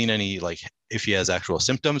haven't seen any, like, if he has actual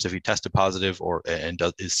symptoms, if he tested positive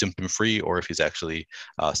is symptom free, or if he's actually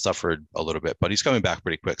suffered a little bit, but he's coming back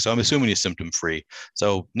pretty quick. So I'm assuming he's symptom free.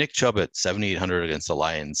 So Nick Chubb at 7,800 against the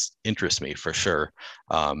Lions interests me for sure.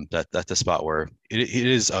 That's a spot where it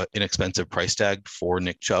is an inexpensive price tag for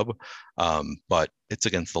Nick Chubb, but it's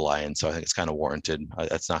against the Lions, so I think it's kind of warranted.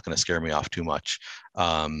 That's not going to scare me off too much.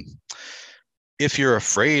 If you're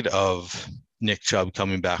afraid of Nick Chubb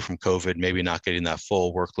coming back from COVID, maybe not getting that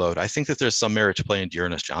full workload, I think that there's some merit to playing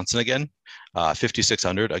Dearness Johnson again,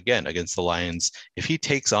 5,600 again against the Lions. If he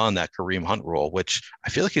takes on that Kareem Hunt role, which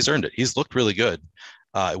I feel like he's earned it, he's looked really good.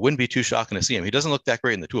 It wouldn't be too shocking to see him. He doesn't look that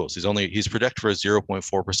great in the tools. He's projected for a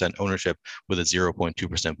 0.4% ownership with a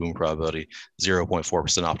 0.2% boom probability, 0.4%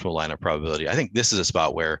 optimal lineup probability. I think this is a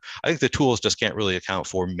spot where I think the tools just can't really account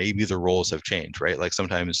for, maybe the roles have changed, right? Like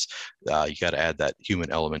sometimes you got to add that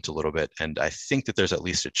human element a little bit. And I think that there's at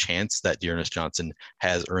least a chance that Dearness Johnson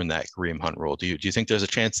has earned that Kareem Hunt role. Do you think there's a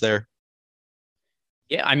chance there?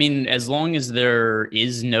 Yeah, I mean, as long as there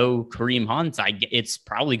is no Kareem Hunt, it's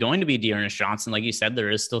probably going to be Dearness Johnson. Like you said, there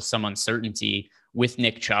is still some uncertainty with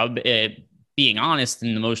Nick Chubb. Being honest,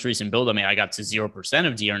 in the most recent build, I mean, I got to 0%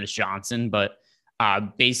 of Dearness Johnson, but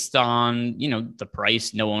based on, the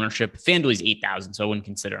price, no ownership, FanDuel's 8,000, so I wouldn't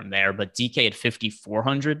consider him there. But DK at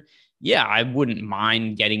 5,400, yeah, I wouldn't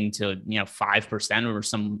mind getting to 5% or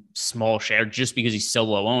some small share, just because he's so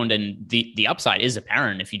low owned, and the upside is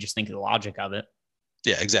apparent if you just think of the logic of it.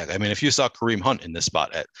 Yeah, exactly. I mean, if you saw Kareem Hunt in this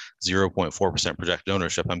spot at 0.4% projected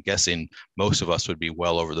ownership, I'm guessing most of us would be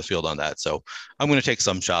well over the field on that. So I'm going to take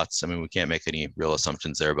some shots. I mean, we can't make any real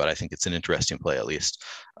assumptions there, but I think it's an interesting play at least.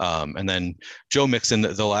 And then Joe Mixon,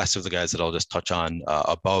 the last of the guys that I'll just touch on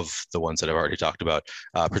above the ones that I've already talked about,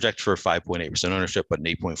 project for 5.8% ownership, but an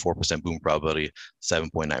 8.4% boom probability,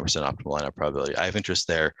 7.9% optimal lineup probability. I have interest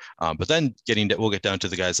there. But then we'll get down to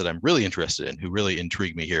the guys that I'm really interested in, who really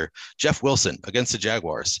intrigue me here. Jeff Wilson against the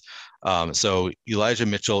Jaguars. So Elijah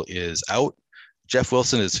Mitchell is out. Jeff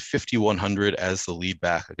Wilson is 5,100 as the lead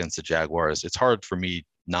back against the Jaguars. It's hard for me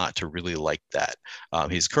not to really like that.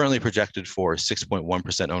 He's currently projected for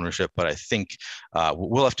 6.1% ownership, but I think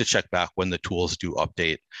we'll have to check back when the tools do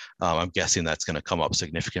update. I'm guessing that's going to come up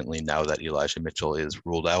significantly now that Elijah Mitchell is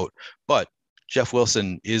ruled out, but Jeff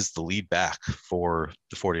Wilson is the lead back for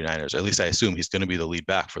the 49ers. At least I assume he's going to be the lead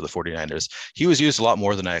back for the 49ers. He was used a lot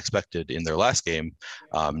more than I expected in their last game.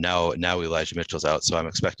 Now Elijah Mitchell's out, so I'm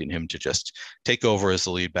expecting him to just take over as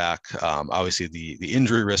the lead back. Obviously, the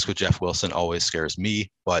injury risk with Jeff Wilson always scares me,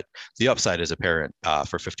 but the upside is apparent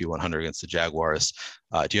for 5,100 against the Jaguars.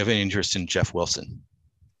 Do you have any interest in Jeff Wilson?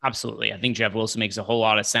 Absolutely. I think Jeff Wilson makes a whole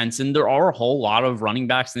lot of sense. And there are a whole lot of running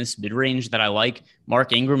backs in this mid range that I like.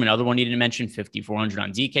 Mark Ingram, another one you didn't mention, 5,400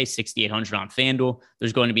 on DK, 6,800 on FanDuel.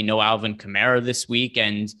 There's going to be no Alvin Kamara this week.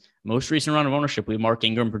 And most recent round of ownership, we have Mark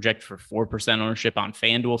Ingram projected for 4% ownership on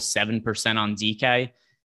FanDuel, 7% on DK.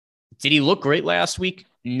 Did he look great last week?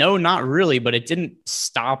 No, not really, but it didn't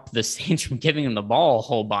stop the Saints from giving him the ball a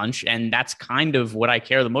whole bunch. And that's kind of what I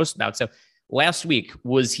care the most about. So last week,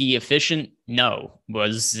 was he efficient? No.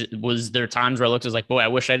 Was there times where I looked, I was like, boy, I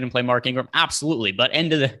wish I didn't play Mark Ingram? Absolutely. But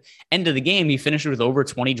end of the game, he finished with over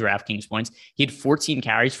 20 DraftKings points. He had 14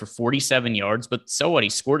 carries for 47 yards, but so what? He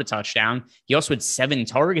scored a touchdown. He also had 7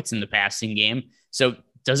 targets in the passing game. So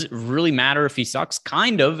does it really matter if he sucks?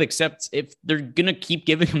 Kind of, except if they're going to keep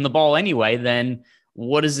giving him the ball anyway, then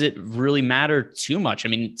what does it really matter too much? I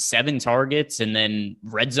mean, 7 targets and then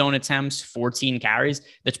red zone attempts, 14 carries.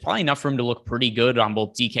 That's probably enough for him to look pretty good on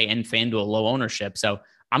both DK and FanDuel low ownership. So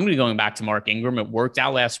I'm going to be going back to Mark Ingram. It worked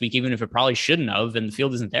out last week, even if it probably shouldn't have, and the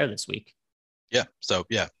field isn't there this week. Yeah. So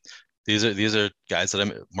yeah, these are guys that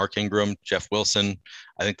I'm Mark Ingram, Jeff Wilson.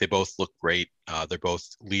 I think they both look great. They're both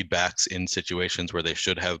lead backs in situations where they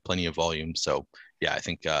should have plenty of volume. So yeah, I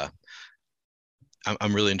think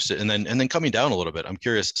I'm really interested. And then coming down a little bit, I'm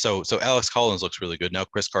curious. So Alex Collins looks really good. Now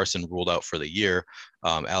Chris Carson ruled out for the year.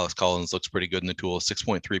 Alex Collins looks pretty good in the tool.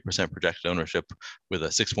 6.3% projected ownership with a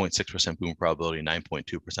 6.6% boom probability, 9.2%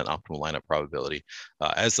 optimal lineup probability.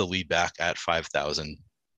 As the lead back at 5,000,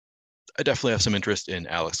 I definitely have some interest in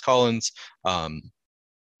Alex Collins. And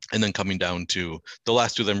then coming down to the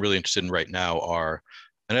last two that I'm really interested in right now are,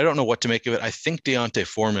 and I don't know what to make of it. I think D'Onta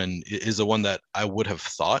Foreman is the one that I would have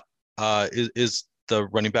thought is the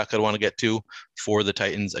running back I'd want to get to for the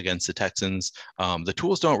Titans against the Texans. The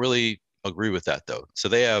tools don't really agree with that though. So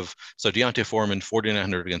D'Onta Foreman,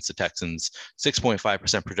 4,900 against the Texans,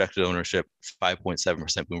 6.5% projected ownership,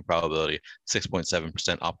 5.7% boom probability,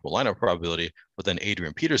 6.7% optimal lineup probability. But then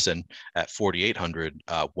Adrian Peterson at 4,800,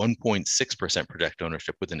 1.6% projected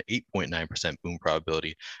ownership with an 8.9% boom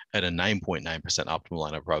probability and a 9.9% optimal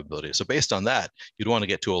lineup probability. So based on that, you'd want to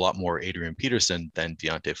get to a lot more Adrian Peterson than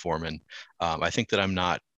D'Onta Foreman. I think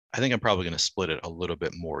I'm probably going to split it a little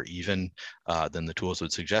bit more even than the tools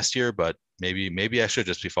would suggest here, but maybe I should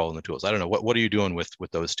just be following the tools. I don't know. What are you doing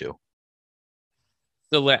with those two?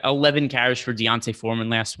 So 11 carries for D'Onta Foreman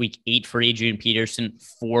last week, 8 for Adrian Peterson,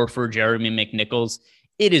 4 for Jeremy McNichols.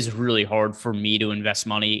 It is really hard for me to invest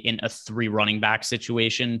money in a 3 running back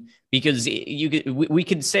situation because we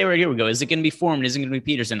could say right here we go. Is it going to be Foreman? Is it going to be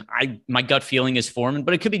Peterson? My gut feeling is Foreman,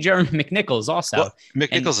 but it could be Jeremy McNichols also. Well,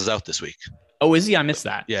 McNichols is out this week. Oh, is he? I missed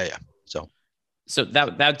that. Yeah. So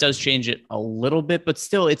that does change it a little bit, but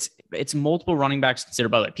still, it's multiple running backs considered.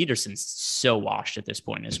 By the way, Peterson's so washed at this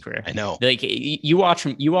point in his career. I know. Like you watch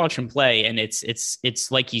him play, and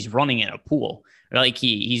it's like he's running in a pool. Like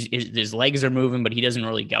his legs are moving, but he doesn't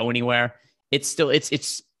really go anywhere.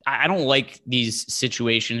 I don't like these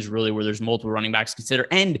situations really where there's multiple running backs considered,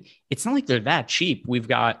 and it's not like they're that cheap. We've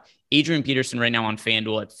got Adrian Peterson right now on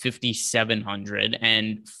FanDuel at 5,700,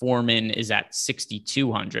 and Foreman is at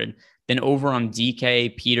 6,200. Then over on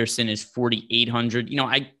DK, Peterson is 4,800.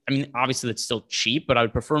 I mean, obviously that's still cheap, but I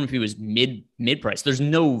would prefer him if he was mid price. There's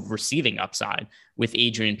no receiving upside with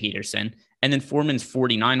Adrian Peterson. And then Foreman's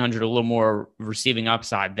 4,900, a little more receiving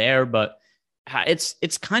upside there, but it's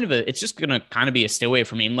just going to kind of be a stay away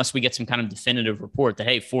for me unless we get some kind of definitive report that,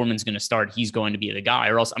 hey, Foreman's going to start. He's going to be the guy,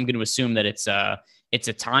 or else I'm going to assume that it's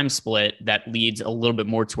a time split that leads a little bit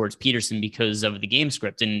more towards Peterson because of the game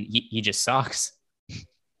script. And he just sucks.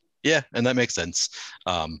 Yeah, and that makes sense.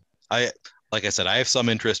 Like I said, I have some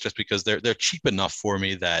interest just because they're cheap enough for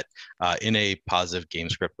me that in a positive game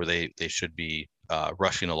script where they should be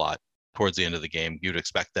rushing a lot towards the end of the game, you'd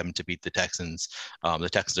expect them to beat the Texans. The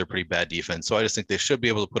Texans are a pretty bad defense, so I just think they should be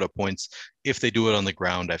able to put up points if they do it on the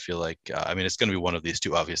ground. I feel like it's going to be one of these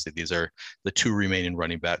two. Obviously, these are the 2 remaining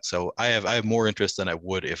running backs, so I have more interest than I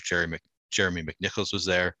would if Jeremy McNichols was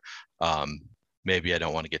there. Maybe I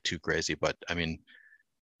don't want to get too crazy, but I mean,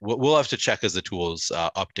 we'll have to check as the tools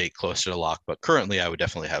update closer to lock, but currently I would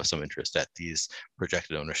definitely have some interest at these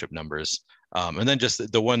projected ownership numbers. And then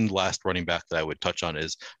just the one last running back that I would touch on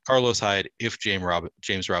is Carlos Hyde. If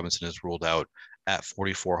James Robinson is ruled out at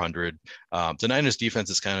 4,400, the Niners defense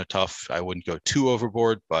is kind of tough. I wouldn't go too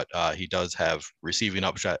overboard, but he does have receiving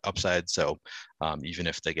upside. So even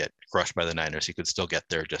if they get crushed by the Niners, he could still get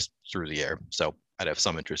there just through the air. So I'd have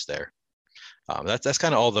some interest there. That's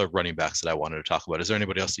kind of all the running backs that I wanted to talk about. Is there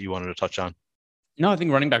anybody else that you wanted to touch on? No, I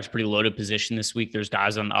think running back's a pretty loaded position this week. There's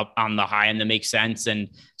guys on the high end that make sense. And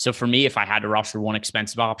so for me, if I had to roster one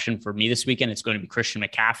expensive option for me this weekend, it's going to be Christian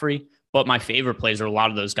McCaffrey. But my favorite plays are a lot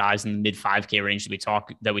of those guys in the mid 5K range that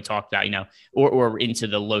we talked about, or into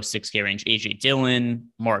the low 6K range. AJ Dillon,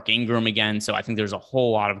 Mark Ingram again. So I think there's a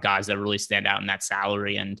whole lot of guys that really stand out in that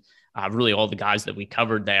salary, and really all the guys that we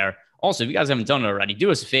covered there. Also, if you guys haven't done it already, do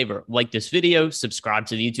us a favor, like this video, subscribe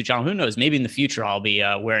to the YouTube channel. Who knows? Maybe in the future I'll be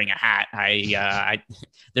wearing a hat.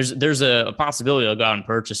 There's a possibility I'll go out and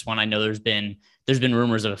purchase one. I know there's been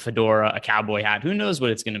rumors of a fedora, a cowboy hat. Who knows what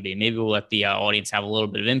it's going to be? Maybe we'll let the audience have a little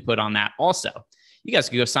bit of input on that. Also, you guys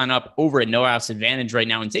can go sign up over at No House Advantage right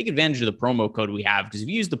now and take advantage of the promo code we have. Because if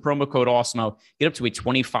you use the promo code AWESEMO, get up to a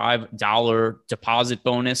 $25 deposit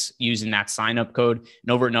bonus using that sign-up code.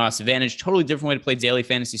 And over at No House Advantage, totally different way to play daily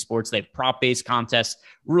fantasy sports. They have prop-based contests,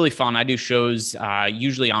 really fun. I do shows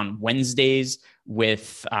usually on Wednesdays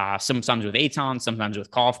with sometimes with Aton, sometimes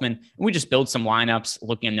with Kaufman. And we just build some lineups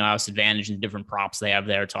looking at No House Advantage and the different props they have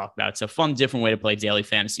there to talk about. It's a fun, different way to play daily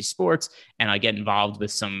fantasy sports, and I get involved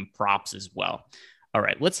with some props as well. All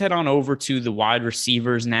right, let's head on over to the wide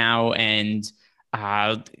receivers now. And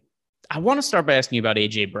I want to start by asking you about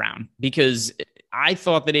A.J. Brown, because I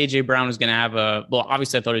thought that A.J. Brown was going to have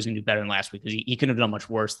obviously I thought he was going to do better than last week, because he couldn't have done much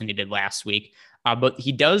worse than he did last week. But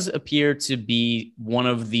he does appear to be one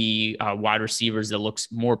of the wide receivers that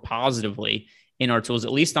looks more positively in our tools,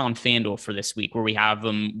 at least on FanDuel for this week, where we have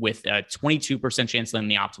them with a 22% chance to land in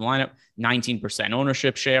the optimal lineup, 19%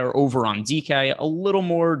 ownership share. Over on DK, a little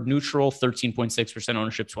more neutral, 13.6%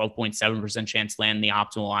 ownership, 12.7% chance to land in the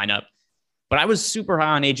optimal lineup. But I was super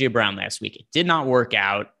high on A.J. Brown last week. It did not work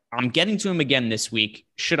out. I'm getting to him again this week.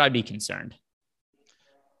 Should I be concerned?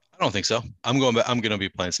 I don't think so. I'm going to be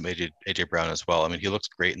playing some AJ Brown as well. I mean, he looks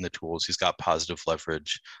great in the tools. He's got positive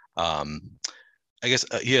leverage. I guess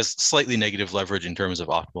he has slightly negative leverage in terms of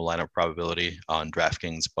optimal lineup probability on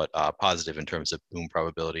DraftKings, but positive in terms of boom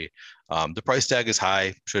probability. The price tag is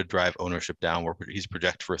high, should drive ownership down. He's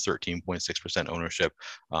projected for 13.6% ownership,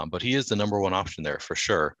 but he is the number one option there for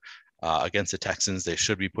sure. Against the Texans, they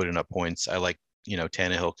should be putting up points. I like,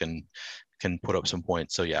 Tannehill can put up some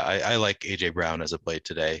points. So yeah, I like AJ Brown as a play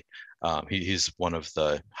today. He's one of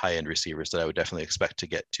the high-end receivers that I would definitely expect to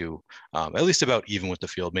get to at least about even with the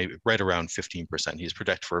field, maybe right around 15%. He's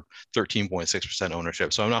projected for 13.6%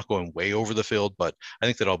 ownership. So I'm not going way over the field, but I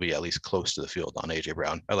think that I'll be at least close to the field on AJ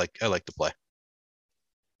Brown. I like the play.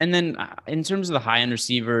 And then in terms of the high-end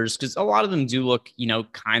receivers, because a lot of them do look,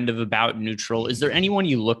 kind of about neutral. Is there anyone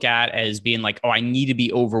you look at as being like, oh, I need to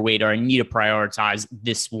be overweight, or I need to prioritize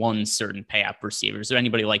this one certain payout receiver? Is there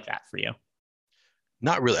anybody like that for you?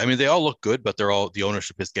 Not really. I mean, they all look good, but the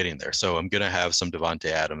ownership is getting there. So I'm going to have some Devontae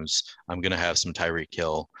Adams. I'm going to have some Tyreek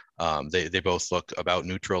Hill. They both look about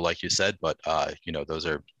neutral, like you said, but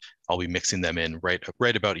I'll be mixing them in right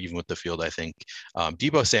about even with the field, I think.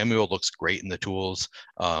 Deebo Samuel looks great in the tools.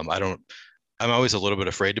 I'm always a little bit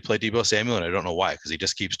afraid to play Deebo Samuel, and I don't know why, because he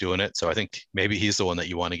just keeps doing it. So I think maybe he's the one that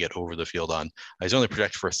you want to get over the field on. He's only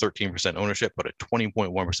projected for 13% ownership, but a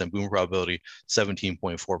 20.1% boom probability,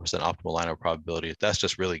 17.4% optimal lineup probability. That's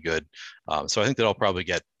just really good. So I think that I'll probably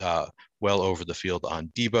get well over the field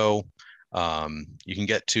on Deebo. You can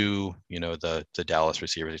get to, the Dallas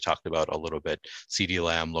receivers we talked about a little bit. CeeDee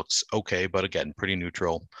Lamb looks okay, but again, pretty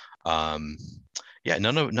neutral. Yeah,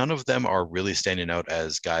 none of them are really standing out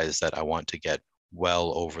as guys that I want to get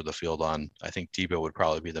well over the field on. I think Deebo would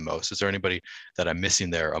probably be the most. Is there anybody that I'm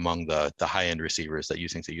missing there among the high-end receivers that you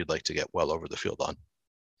think that you'd like to get well over the field on?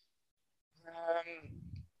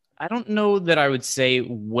 I don't know that I would say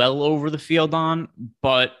well over the field on,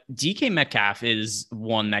 but DK Metcalf is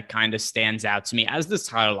one that kind of stands out to me as this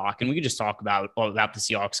Tyler Lock. And we could just talk about the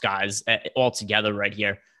Seahawks guys all together right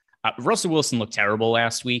here. Russell Wilson looked terrible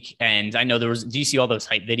last week. And I know do you see all those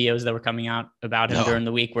hype videos that were coming out about him during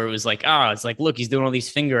the week where it was like, look, he's doing all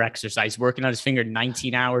these finger exercises, working on his finger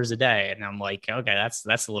 19 hours a day. And I'm like, okay,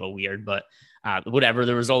 that's a little weird, but whatever.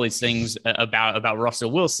 There was all these things about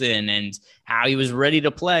Russell Wilson and how he was ready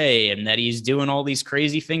to play and that he's doing all these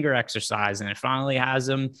crazy finger exercises. And it finally has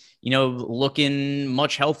him, looking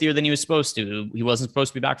much healthier than he was supposed to. He wasn't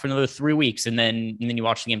supposed to be back for another 3 weeks. And then you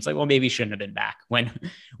watch the game. It's like, well, maybe he shouldn't have been back when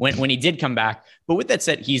he did come back. But with that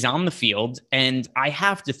said, he's on the field. And I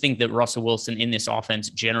have to think that Russell Wilson in this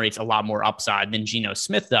offense generates a lot more upside than Geno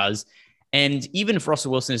Smith does. And even if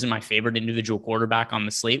Russell Wilson isn't my favorite individual quarterback on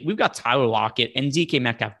the slate, we've got Tyler Lockett and DK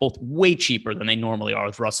Metcalf both way cheaper than they normally are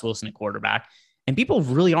with Russell Wilson at quarterback. And people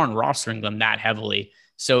really aren't rostering them that heavily.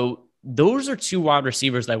 So those are two wide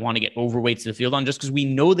receivers that I want to get overweight to the field on, just because we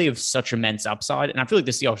know they have such immense upside. And I feel like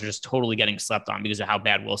the Seahawks are just totally getting slept on because of how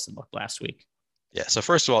bad Wilson looked last week. Yeah. So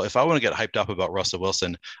first of all, if I want to get hyped up about Russell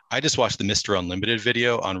Wilson, I just watched the Mr. Unlimited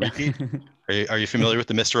video on repeat. Are you familiar with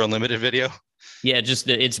the Mr. Unlimited video? Yeah, just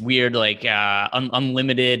it's weird, like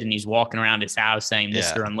unlimited, and he's walking around his house saying Yeah.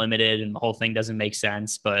 Mister Unlimited, and the whole thing doesn't make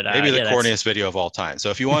sense. But Maybe the yeah, that's corniest video of all time. So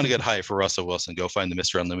if you want to get hyped for Russell Wilson, go find the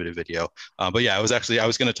Mr. Unlimited video. But yeah, I was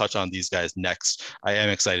going to touch on these guys next. I am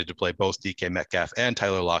excited to play both DK Metcalf and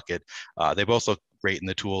Tyler Lockett. They both look great in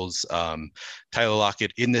the tools. Tyler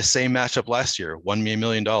Lockett in this same matchup last year won me $1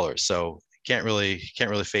 million. So can't really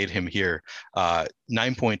fade him here.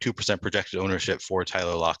 9.2% projected ownership for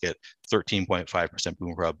Tyler Lockett, 13.5%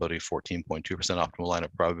 boom probability, 14.2% optimal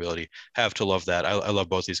lineup probability. Have to love that. I love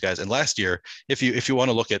both these guys. And last year, if you want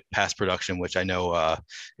to look at past production, which I know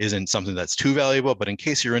isn't something that's too valuable, but in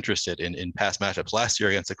case you're interested in past matchups, last year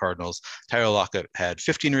against the Cardinals, Tyler Lockett had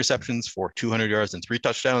 15 receptions for 200 yards and 3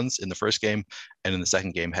 touchdowns in the first game, and in the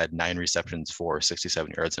second game had 9 receptions for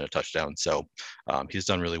 67 yards and a touchdown. So he's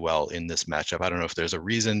done really well in this matchup. I don't know if there's a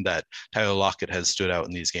reason that Tyler Lockett has stood out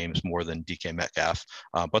in these games more than DK Metcalf,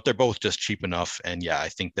 but they're both just cheap enough. And yeah, I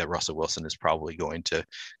think that Russell Wilson is probably going to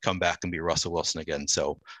come back and be Russell Wilson again.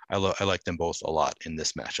 So I like them both a lot in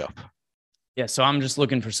this matchup. Yeah, so I'm just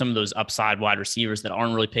looking for some of those upside wide receivers that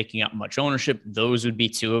aren't really picking up much ownership. Those would be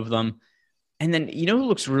 2 of them. And then,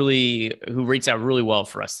 who rates out really well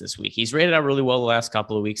for us this week? He's rated out really well the last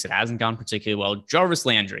couple of weeks. It hasn't gone particularly well. Jarvis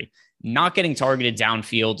Landry, not getting targeted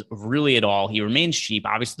downfield really at all. He remains cheap.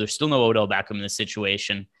 Obviously, there's still no Odell Beckham in this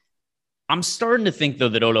situation. I'm starting to think, though,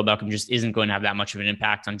 that Odell Beckham just isn't going to have that much of an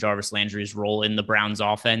impact on Jarvis Landry's role in the Browns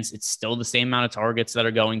offense. It's still the same amount of targets that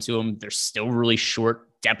are going to him. There's still really short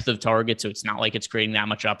depth of targets, so it's not like it's creating that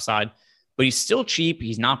much upside. But he's still cheap.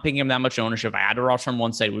 He's not picking up that much ownership. I had to rush from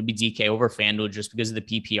one side. It would be DK over FanDuel just because of the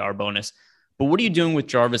PPR bonus. But what are you doing with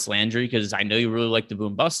Jarvis Landry? Because I know you really like the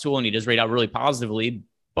boom bust tool, and he does rate out really positively.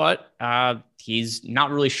 But he's not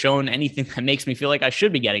really shown anything that makes me feel like I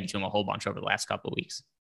should be getting to him a whole bunch over the last couple of weeks.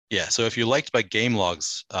 Yeah, so if you liked my game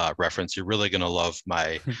logs reference, you're really going to love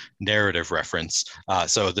my narrative reference.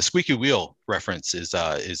 So the squeaky wheel reference is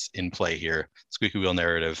in play here. Squeaky wheel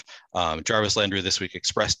narrative. Jarvis Landry this week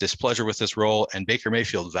expressed displeasure with this role, and Baker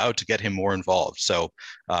Mayfield vowed to get him more involved. So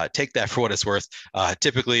take that for what it's worth.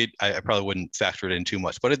 Typically, I probably wouldn't factor it in too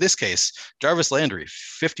much, but in this case, Jarvis Landry,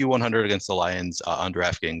 5,100 against the Lions on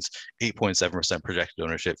DraftKings, 8.7% projected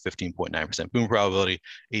ownership, 15.9% boom probability,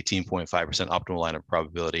 18.5% optimal lineup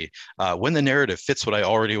probability. When the narrative fits what I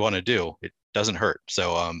already want to do, it doesn't hurt.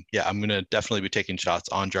 So yeah, I'm going to definitely be taking shots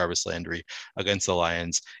on Jarvis Landry against the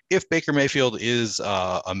Lions. If Baker Mayfield is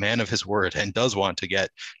a man of his word and does want to get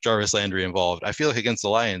Jarvis Landry involved, I feel like against the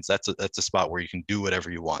Lions, that's a spot where you can do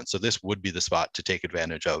whatever you want. So this would be the spot to take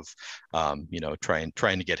advantage of, trying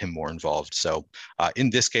to get him more involved. So in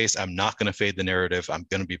this case, I'm not going to fade the narrative. I'm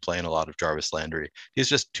going to be playing a lot of Jarvis Landry. He's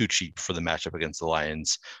just too cheap for the matchup against the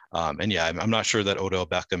Lions. And yeah, I'm not sure that Odell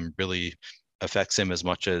Beckham really affects him as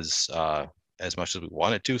much as we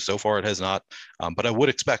want it to. So far, it has not. But I would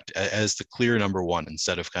expect, as the clear number one,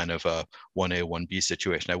 instead of kind of a 1A, 1B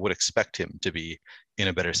situation, I would expect him to be in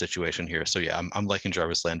a better situation here. So yeah, I'm liking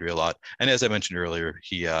Jarvis Landry a lot. And as I mentioned earlier,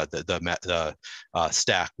 the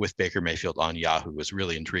stack with Baker Mayfield on Yahoo was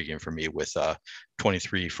really intriguing for me, with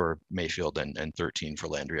 23 for Mayfield and 13 for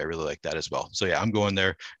Landry. I really like that as well. So yeah, I'm going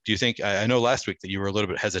there. Do you think, I know last week that you were a little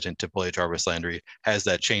bit hesitant to play Jarvis Landry. Has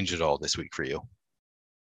that changed at all this week for you?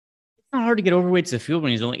 Not hard to get overweight to the field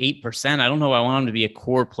when he's only 8%. I don't know. I want him to be a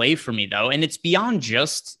core play for me, though. And it's beyond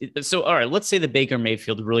just so. All right, let's say that Baker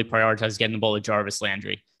Mayfield really prioritized getting the ball to Jarvis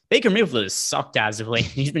Landry. Baker Mayfield has sucked as of late.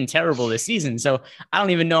 He's been terrible this season. So I don't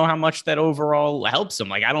even know how much that overall helps him.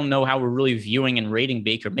 Like, I don't know how we're really viewing and rating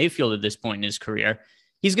Baker Mayfield at this point in his career.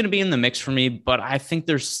 He's going to be in the mix for me, but I think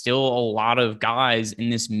there's still a lot of guys in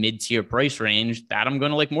this mid-tier price range that I'm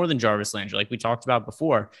going to like more than Jarvis Landry, like we talked about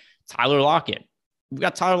before. Tyler Lockett. We've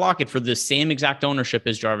got Tyler Lockett for the same exact ownership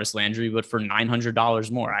as Jarvis Landry, but for $900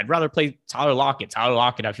 more. I'd rather play Tyler Lockett. Tyler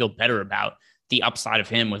Lockett, I feel better about the upside of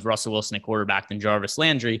him with Russell Wilson at quarterback than Jarvis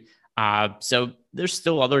Landry. So there's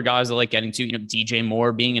still other guys I like getting to, DJ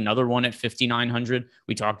Moore being another one at 5,900.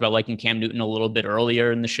 We talked about liking Cam Newton a little bit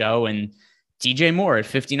earlier in the show, and DJ Moore at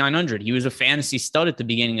 5,900. He was a fantasy stud at the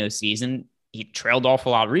beginning of the season. He trailed off a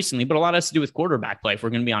lot recently, but a lot has to do with quarterback play. If we're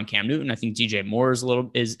going to be on Cam Newton, I think DJ Moore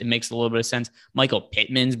it makes a little bit of sense. Michael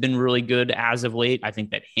Pittman's been really good as of late. I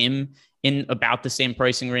think that him in about the same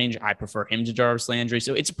pricing range, I prefer him to Jarvis Landry.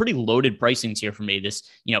 So it's a pretty loaded pricing tier for me, this,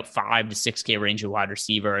 5 to 6K range of wide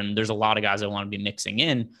receiver. And there's a lot of guys I want to be mixing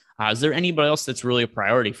in. Is there anybody else that's really a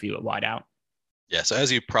priority for you at wide out? Yeah, so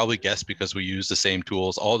as you probably guessed, because we use the same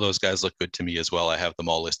tools, all those guys look good to me as well. I have them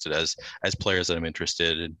all listed as players that I'm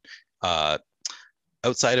interested in.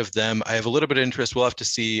 Outside of them, I have a little bit of interest. We'll have to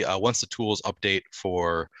see once the tools update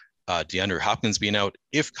for DeAndre Hopkins being out.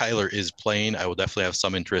 If Kyler is playing, I will definitely have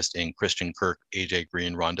some interest in Christian Kirk, AJ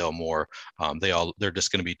Green, Rondell Moore. They're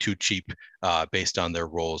just going to be too cheap based on their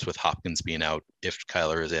roles with Hopkins being out if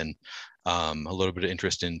Kyler is in. A little bit of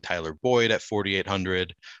interest in Tyler Boyd at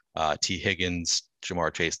 4,800, T. Higgins,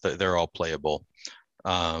 Jamar Chase. They're all playable.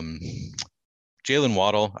 Jalen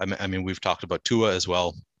Waddle. I mean, we've talked about Tua as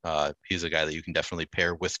well. He's a guy that you can definitely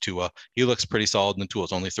pair with Tua. He looks pretty solid in the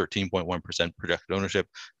tools, only 13.1% projected ownership,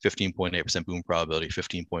 15.8% boom probability,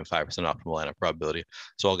 15.5% optimal lineup probability.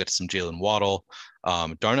 So I'll get to some Jalen Waddle.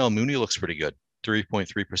 Darnell Mooney looks pretty good.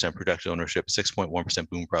 3.3% projected ownership, 6.1%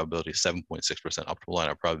 boom probability, 7.6% optimal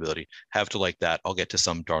lineup probability. Have to like that. I'll get to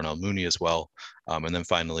some Darnell Mooney as well. And then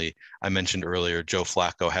finally, I mentioned earlier, Joe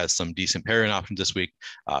Flacco has some decent pairing options this week.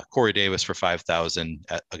 Corey Davis for 5,000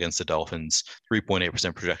 against the Dolphins,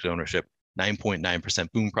 3.8% projected ownership,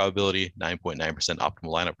 9.9% boom probability, 9.9% optimal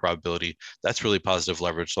lineup probability. That's really positive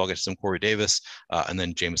leverage. So I'll get to some Corey Davis and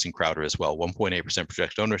then Jamison Crowder as well. 1.8%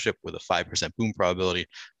 projected ownership with a 5% boom probability,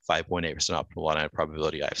 5.8% optimal lineup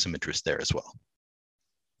probability. I have some interest there as well.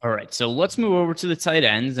 All right, so let's move over to the tight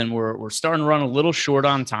ends, and we're starting to run a little short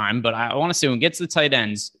on time, but I want to say when we get to the tight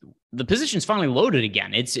ends, the position's finally loaded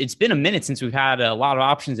again. It's been a minute since we've had a lot of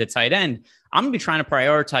options at tight end. I'm going to be trying to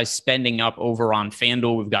prioritize spending up over on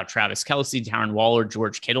FanDuel. We've got Travis Kelce, Darren Waller,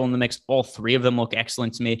 George Kittle in the mix. All three of them look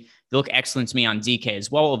excellent to me. They look excellent to me on DK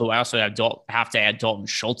as well, although I also have to add Dalton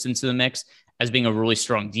Schultz into the mix as being a really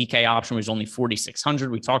strong DK option, which is only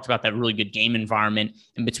 4,600. We talked about that really good game environment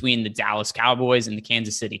in between the Dallas Cowboys and the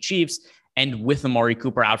Kansas City Chiefs. And with Amari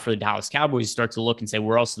Cooper out for the Dallas Cowboys, you start to look and say,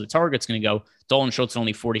 where else are the targets going to go? Dalton Schultz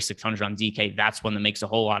only 4,600 on DK. That's one that makes a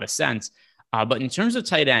whole lot of sense. But in terms of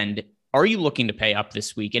tight end, are you looking to pay up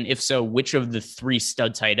this week? And if so, which of the three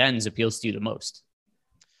stud tight ends appeals to you the most?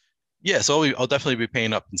 Yeah, so I'll definitely be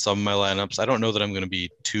paying up in some of my lineups. I don't know that I'm going to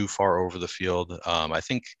be too far over the field. I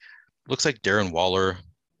think looks like Darren Waller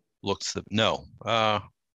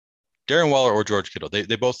Darren Waller or George Kittle.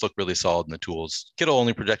 They both look really solid in the tools. Kittle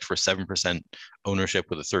only projects for 7% ownership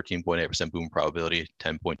with a 13.8% boom probability,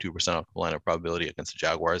 10.2% optimal lineup probability against the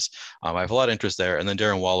Jaguars. I have a lot of interest there. And then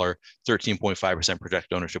Darren Waller, 13.5%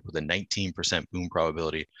 projected ownership with a 19% boom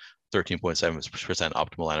probability, 13.7%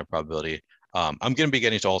 optimal lineup probability. I'm going to be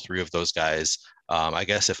getting to all three of those guys. I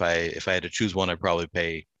guess if I had to choose one, I'd probably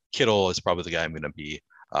pay Kittle is probably the guy I'm going to be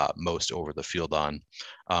most over the field on.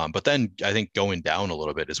 But then I think going down a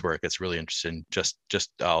little bit is where it gets really interesting.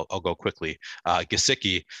 I'll go quickly.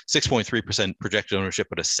 Gesicki, 6.3% projected ownership,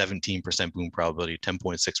 but a 17% boom probability,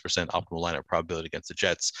 10.6% optimal lineup probability against the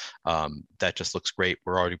Jets. That just looks great.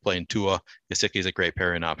 We're already playing Tua. Gesicki is a great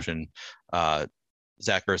pairing option.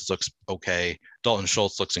 Zach Ertz looks okay. Dalton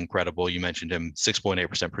Schultz looks incredible. You mentioned him,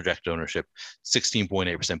 6.8% projected ownership,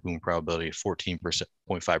 16.8% boom probability, 14.5%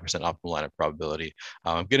 optimal lineup probability.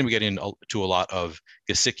 I'm going to be getting to a lot of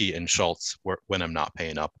Gesicki and Schultz when I'm not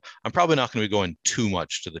paying up. I'm probably not going to be going too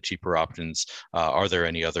much to the cheaper options. Are there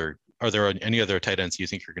any other tight ends you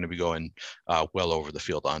think you're going to be going well over the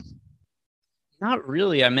field on? Not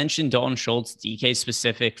really. I mentioned Dalton Schultz, DK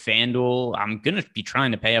specific, FanDuel. I'm going to be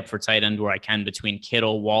trying to pay up for tight end where I can between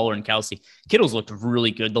Kittle, Waller, and Kelce. Kittle's looked really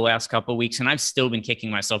good the last couple of weeks, and I've still been kicking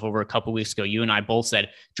myself over a couple of weeks ago. You and I both said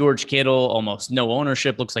George Kittle, almost no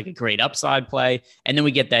ownership, looks like a great upside play. And then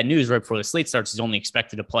we get that news right before the slate starts. He's only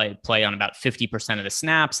expected to play on about 50% of the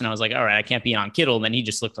snaps. And I was like, all right, I can't be on Kittle. And then he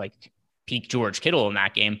just looked like peak George Kittle in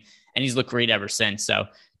that game, and he's looked great ever since. So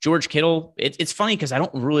George Kittle, it's funny because I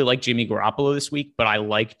don't really like Jimmy Garoppolo this week, but I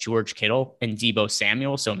like George Kittle and Deebo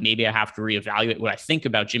Samuel. So maybe I have to reevaluate what I think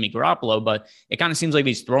about Jimmy Garoppolo, but it kind of seems like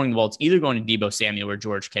he's throwing the ball. It's either going to Deebo Samuel or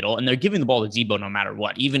George Kittle, and they're giving the ball to Deebo no matter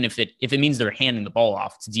what. Even if it means they're handing the ball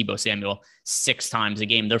off to Deebo Samuel 6 times a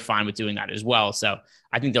game, they're fine with doing that as well. So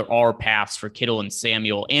I think there are paths for Kittle and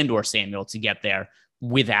Samuel to get there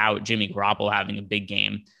without Jimmy Garoppolo having a big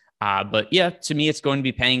game. But yeah, to me, it's going to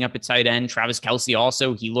be paying up at tight end. Travis Kelce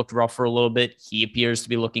also, he looked rough for a little bit. He appears to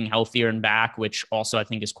be looking healthier and back, which also I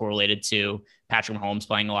think is correlated to Patrick Mahomes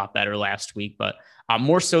playing a lot better last week. But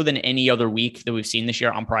more so than any other week that we've seen this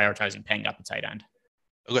year, I'm prioritizing paying up at tight end.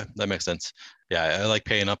 Okay, that makes sense. Yeah, I like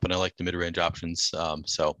paying up and I like the mid-range options.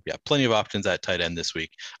 So yeah, plenty of options at tight end this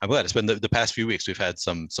week. I'm glad it's been the past few weeks. We've had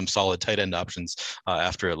some solid tight end options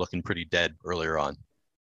after it looking pretty dead earlier on.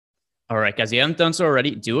 All right, guys, if you haven't done so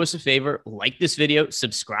already, do us a favor, like this video,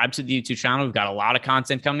 subscribe to the YouTube channel. We've got a lot of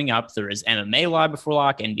content coming up. There is MMA Live Before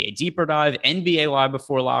Lock, NBA Deeper Dive, NBA Live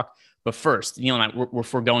Before Lock, But first, Neil and I, we're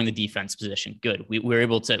foregoing the defense position. Good. We were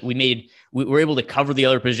able to cover the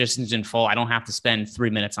other positions in full. I don't have to spend 3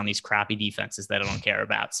 minutes on these crappy defenses that I don't care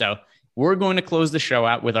about. So we're going to close the show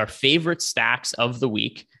out with our favorite stacks of the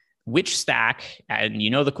week. Which stack, and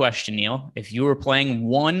you know the question, Neil, if you were playing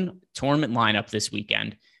one tournament lineup this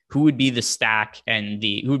weekend, who would be the stack and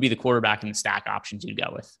who would be the quarterback and the stack options you'd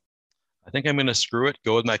go with? I think I'm going to screw it.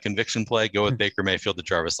 Go with my conviction play. Go with Baker Mayfield to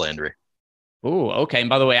Jarvis Landry. Oh, okay. And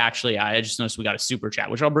by the way, actually, I just noticed we got a super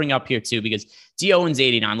chat, which I'll bring up here too, because D Owens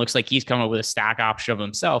 89 looks like he's coming up with a stack option of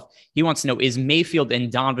himself. He wants to know, is Mayfield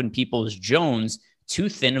and Donovan Peoples-Jones too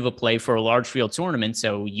thin of a play for a large field tournament?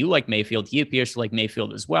 So you like Mayfield. He appears to like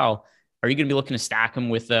Mayfield as well. Are you going to be looking to stack him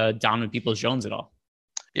with Donovan Peoples-Jones at all?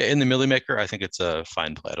 Yeah, in the Millie Maker, I think it's a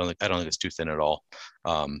fine play. I don't think it's too thin at all.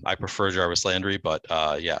 I prefer Jarvis Landry, but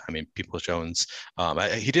yeah, I mean, Peoples-Jones,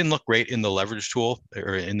 he didn't look great in the leverage tool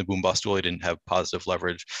or in the boom bust tool. He didn't have positive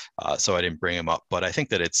leverage, so I didn't bring him up. But I think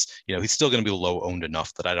that it's, he's still going to be low owned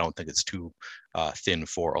enough that I don't think it's too thin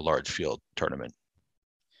for a large field tournament.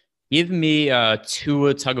 Give me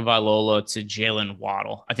Tua Tagovailoa to Jalen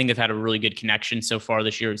Waddle. I think they've had a really good connection so far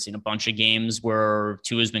this year. We've seen a bunch of games where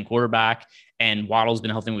Tua's been quarterback and Waddle's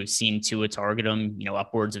been helping. We've seen Tua target him,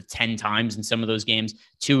 upwards of 10 times in some of those games.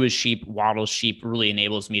 Tua's sheep, Waddle's sheep really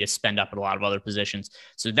enables me to spend up at a lot of other positions.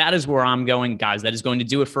 So that is where I'm going. Guys, that is going to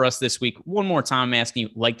do it for us this week. One more time, I'm asking you,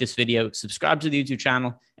 like this video, subscribe to the YouTube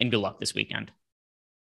channel, and good luck this weekend.